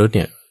ยุมนุษย์เ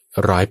นี่ย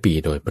100 ปี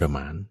โดยประม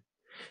าณ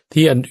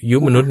ที่อายุ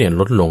มนุษย์เนี่ย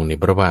ลดลงเนี่ย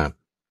เพราะว่า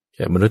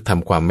มนุษย์ท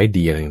ำความไม่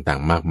ดีอะไรต่า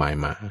งๆมากมาย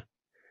มา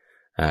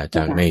จ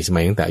ากในสมั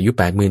ยตั้งแต่อายุ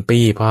 80,000 ปี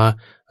พอ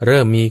เ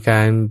ริ่มมีกา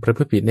รประพ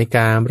ฤติผิดในก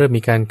ามเริ่ม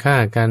มีการฆ่า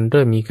กันเ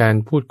ริ่มมีการ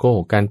พูดโกห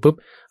กกันปุ๊บ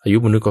อายุ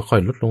มนุษย์ก็ค่อ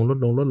ยลด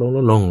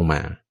ลงม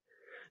า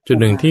จุด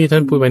หนึ่งที่ท่า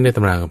นพูดไว้ในต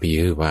ำราคัมภีร์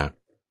คือว่า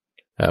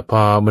พ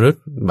อมนุษ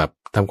ย์แบบ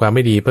ทำความไ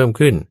ม่ดีเพิ่ม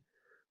ขึ้น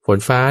ฝน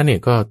ฟ้าเนี่ย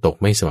ก็ตก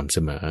ไม่สม่ำเส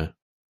มอ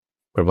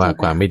เพราะว่า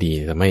ความไม่ดี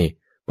ทำให้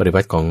ปริ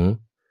วัติของ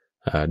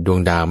ดวง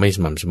ดาวไม่ส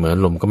ม่ำเสมอ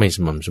ลมก็ไม่ส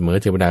ม่ำเสมอ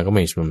เทวดาก็ไ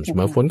ม่สม่ำเสม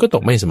อฝนก็ต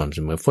กไม่สม่ำเส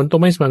มอฝนตก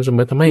ไม่สม่ำเสม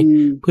อทำให้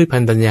พืชพั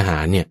นธุ์ธัญญาหา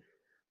รเนี่ย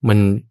มัน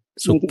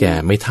สุกแก่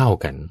ไม่เท่า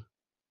กัน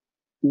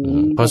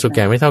พอสุกแ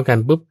ก่ไม่เท่ากัน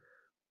ปุ๊บ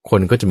ค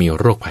นก็จะมี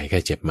โรคภัยไข้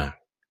เจ็บมาก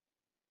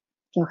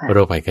โร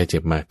คภัยไข้เจ็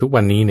บมากทุก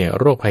วันนี้เนี่ย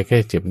โรคภัยไข้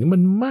เจ็บนี่มั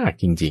นมาก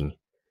จริง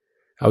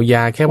ๆเอาย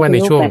าแค่ว่าใน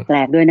ช่วงแปล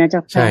กๆด้วยนะเจ้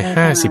าค่ะใช่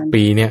50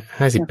 ปีเนี่ย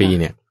50 ปี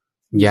เนี่ย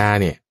ยา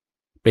เนี่ย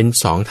เป็น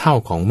2 เท่า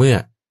ของเมื่อ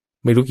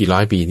ไม่รู้กี่ร้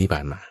อยปีที่ผ่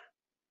านมา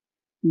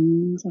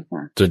เจ้าค่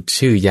ะจุด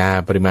ชื่อยา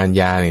ปริมาณ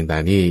ยาต่า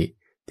งๆ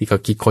ที่เขา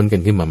คิดค้นกั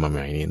นขึ้นมาให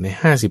ม่ๆเนี่ยใน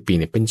50 ปี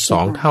เนี่ยเป็น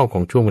2 เท่าขอ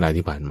งช่วงเวลา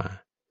ที่ผ่านมา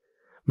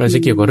มันจะ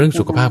เกี่ยวกับเรื่อง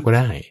สุขภาพก็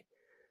ได้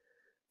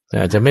แต่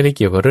อาจจะไม่ได้เ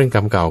กี่ยวกับเรื่องกร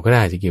รมเก่าก็ไ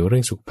ด้จะเกี่ยวกับเรื่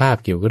องสุขภาพ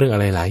เกี่ยวกับเรื่องอะ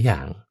ไรหลายอย่า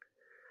ง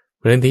เ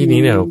พราะฉะนั้นที่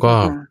นี้เนี่ยเราก็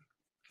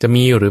จะ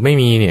มีหรือไม่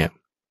มีเนี่ย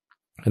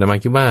อาตมา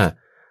คิดว่า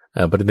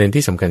ประเด็น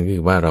ที่สำคัญก็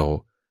คือว่าเรา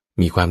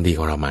มีความดีข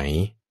องเราไหม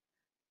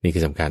นี่คื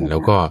อสำคัญแล้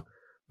วก็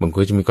บางค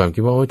นจะมีความคิ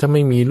ดว่าโอ้ถ้าไ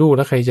ม่มีลูกแ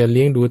ล้วใครจะเ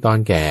ลี้ยงดูตอน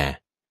แก่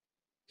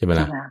ใช่ไหม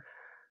ล่ะ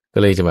ก็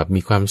เลยจะแบบ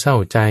มีความเศร้า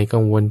ใจกั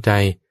งวลใจ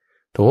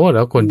โถแ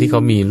ล้วคนที่เข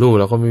ามีลูก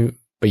แล้วก็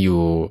ไปอยู่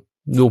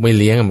ลูกไม่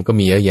เลี้ยงมันก็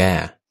มีเยอะแยะ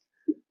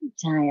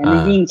ใช่อันนี้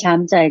ยิ่งช้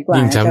ำใจกว่า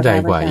ยิ่งช้ำใจ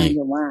กว่าอีก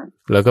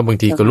แล้วก็บาง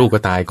ทีก็ลูกก็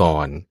ตายก่อ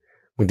น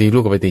บางทีลู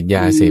กก็ไปติดย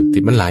าเสพติ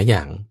ดมันหลายอย่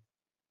าง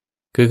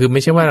คือไ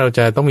ม่ใช่ว่าเราจ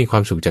ะต้องมีควา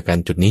มสุขจากการ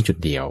จุดนี้จุด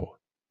เดียว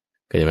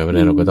ก็จะไม่เป็นไร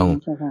เราก็ต้อ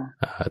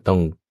ง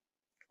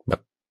แบ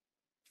บ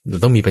เรา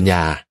ต้องมีปัญญ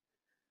า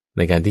ใ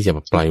นการที่จะ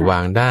ปล่อยวา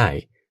งได้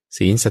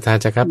ศีลศรัทธา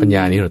จาระปัญญ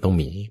านี้เราต้อง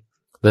มี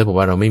เลยบอก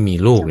ว่าเราไม่มี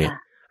ลูกเนี่ย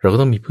เราก็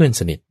ต้องมีเพื่อน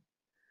สนิท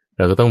เ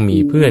ราก็ต้องมี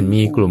เพื่อน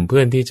มีกลุ่มเพื่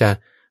อนที่จะ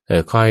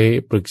คอย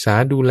ปรึกษา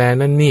ดูแล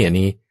นั่นนี่อัน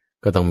นี้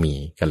ก็ต้องมี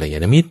กัลยา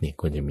ณมิตรเนี่ย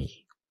ควรจะมี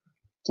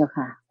เจ้า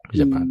ค่ะเ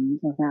จ้า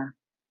ค่ะ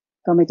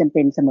ก็ไม่จำเ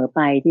ป็นเสมอไ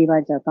ปที่ว่า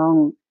จะต้อง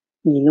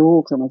มีลู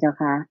กถูกไหมเจ้า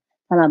ค่ะ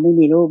ถ้าเราไม่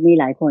มีลูกนี่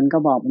หลายคนก็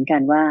บอกเหมือนกั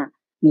นว่า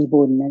มี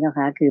บุญนะเจ้า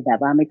ค่ะคือแบบ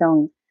ว่าไม่ต้อง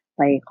ไ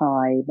ปคอ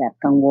ยแบบ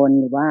กังวล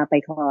หรือว่าไป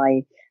คอย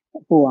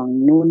ห่วง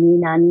นู่นนี่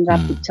นั้นรับ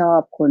ผิดชอบ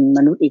คนม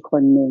นุษย์อีกค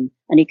นนึง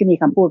อันนี้ก็มี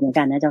คำพูดเหมือน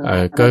กันนะเจ้าค่ะ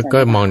ก็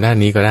มองด้าน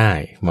นี้ก็ได้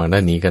มองด้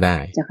านนี้ก็ได้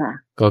เจ้าค่ะ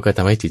ก็ท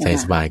ำให้จิตใจ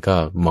สบายก็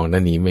มองด้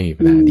านนี้ไม่มี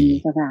ปัญหาดี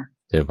เจ้าค่ะ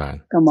เจ้าบาน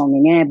ก็มองใน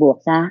แง่บวก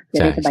ซะจะ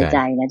ได้สบายใจ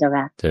นะเจ้า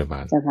ค่ะเจ้าบ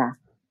านเจ้าค่ะ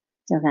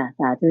เจ้าค่ะ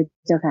สาธุ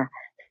เจ้าค่ะ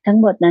ทั้ง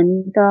หมดนั้น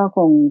ก็ค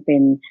งเป็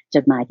นจ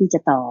ดหมายที่จะ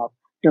ตอบ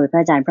โดยพร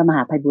ะอาจารย์พระมห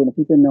าไพบูลย์อ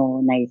ภิปุโน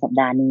ในสัป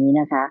ดาห์นี้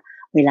นะคะ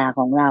เวลาข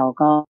องเรา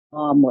ก็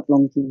หมดล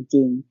งจ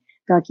ริง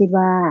ๆก็คิด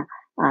ว่า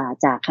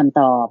จากคำ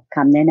ตอบค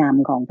ำแนะน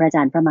ำของพระอาจ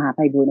ารย์พระมหาไพ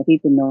บูลย์อภิ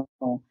ปุโน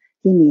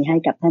ที่มีให้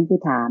กับท่านผู้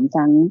ถาม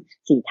ทั้ง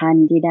4ท่าน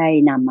ที่ได้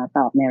นำมาต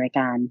อบในราย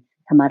การ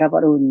ธรรมรับอ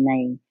รุณใน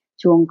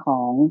ช่วงข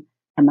อง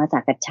ธรรมจั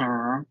กรฉา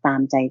ตา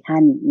มใจท่า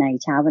นใน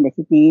เช้าวันอา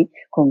ทิตย์นี้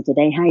คงจะไ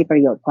ด้ให้ปร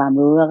ะโยชน์ความ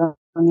รู้แล้วก็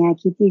แง่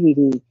คิดที่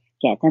ดี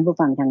ๆแก่ท่านผู้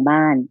ฟังทาง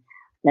บ้าน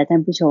และท่า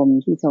นผู้ชม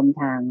ที่ชม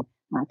ทาง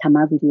ธรรม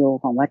วิดีโอ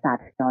ของวัดป่า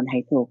ดอนไห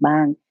โศกบ้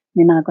างไ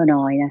ม่มากก็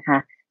น้อยนะคะ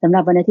สำห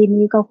รับวันอาทิตย์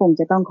นี้ก็คง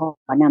จะต้องขอ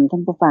นำท่า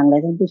นผู้ฟังและ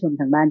ท่านผู้ชม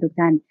ทางบ้านทุก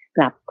ท่านก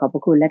ราบขอบพร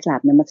ะคุณและกรา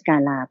บนมัสการ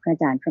ลาพระอ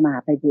าจารย์พระมหา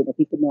ไพบูลย์อ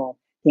ภิปุโน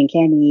เพียงแ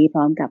ค่นี้พ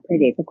ร้อมกับพระ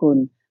เดชพระคุณ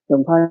หลว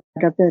งพ่อ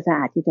ดร.สะอ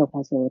าดทิโตภ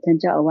าโสท่าน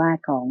เจ้าอาวาส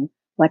ของ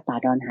วัดป่า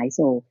ดอนไหโศ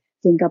ก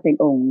ซึ่งก็เป็น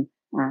องค์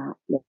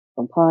หล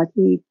วงพ่อ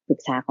ที่ปรึ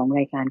กษาของ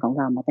รายการของเ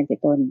รามาตั้งแต่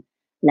ต้น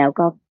แล้ว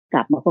ก็ก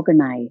ลับมาพบกัน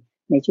ใหม่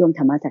ในช่วงธ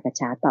รรมจักร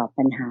ฉาตอบ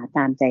ปัญหาต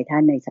ามใจท่า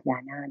นในสัปดา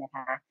ห์หน้านะค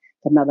ะ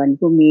สำหรับวัน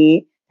พรุ่งนี้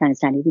ทางส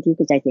ถานีวิทยุ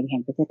กระจายเสียงแห่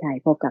งประเทศไทย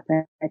พบกับพระ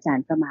อาจาร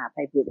ย์พระมหาไพ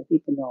บูลย์อภิ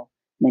ปุโน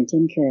เหมือนเช่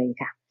นเคย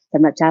ค่ะส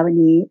ำหรับเช้าวัน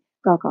นี้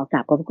ก็ขอกร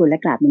าบขอบพระคุณและ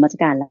กราบนมัส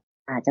การล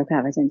าเจ้าค่ะ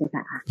พระอาจารย์เจ้า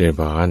ค่ะเจริญ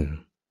พร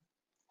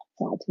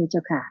สาธุเจ้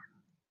าค่ะ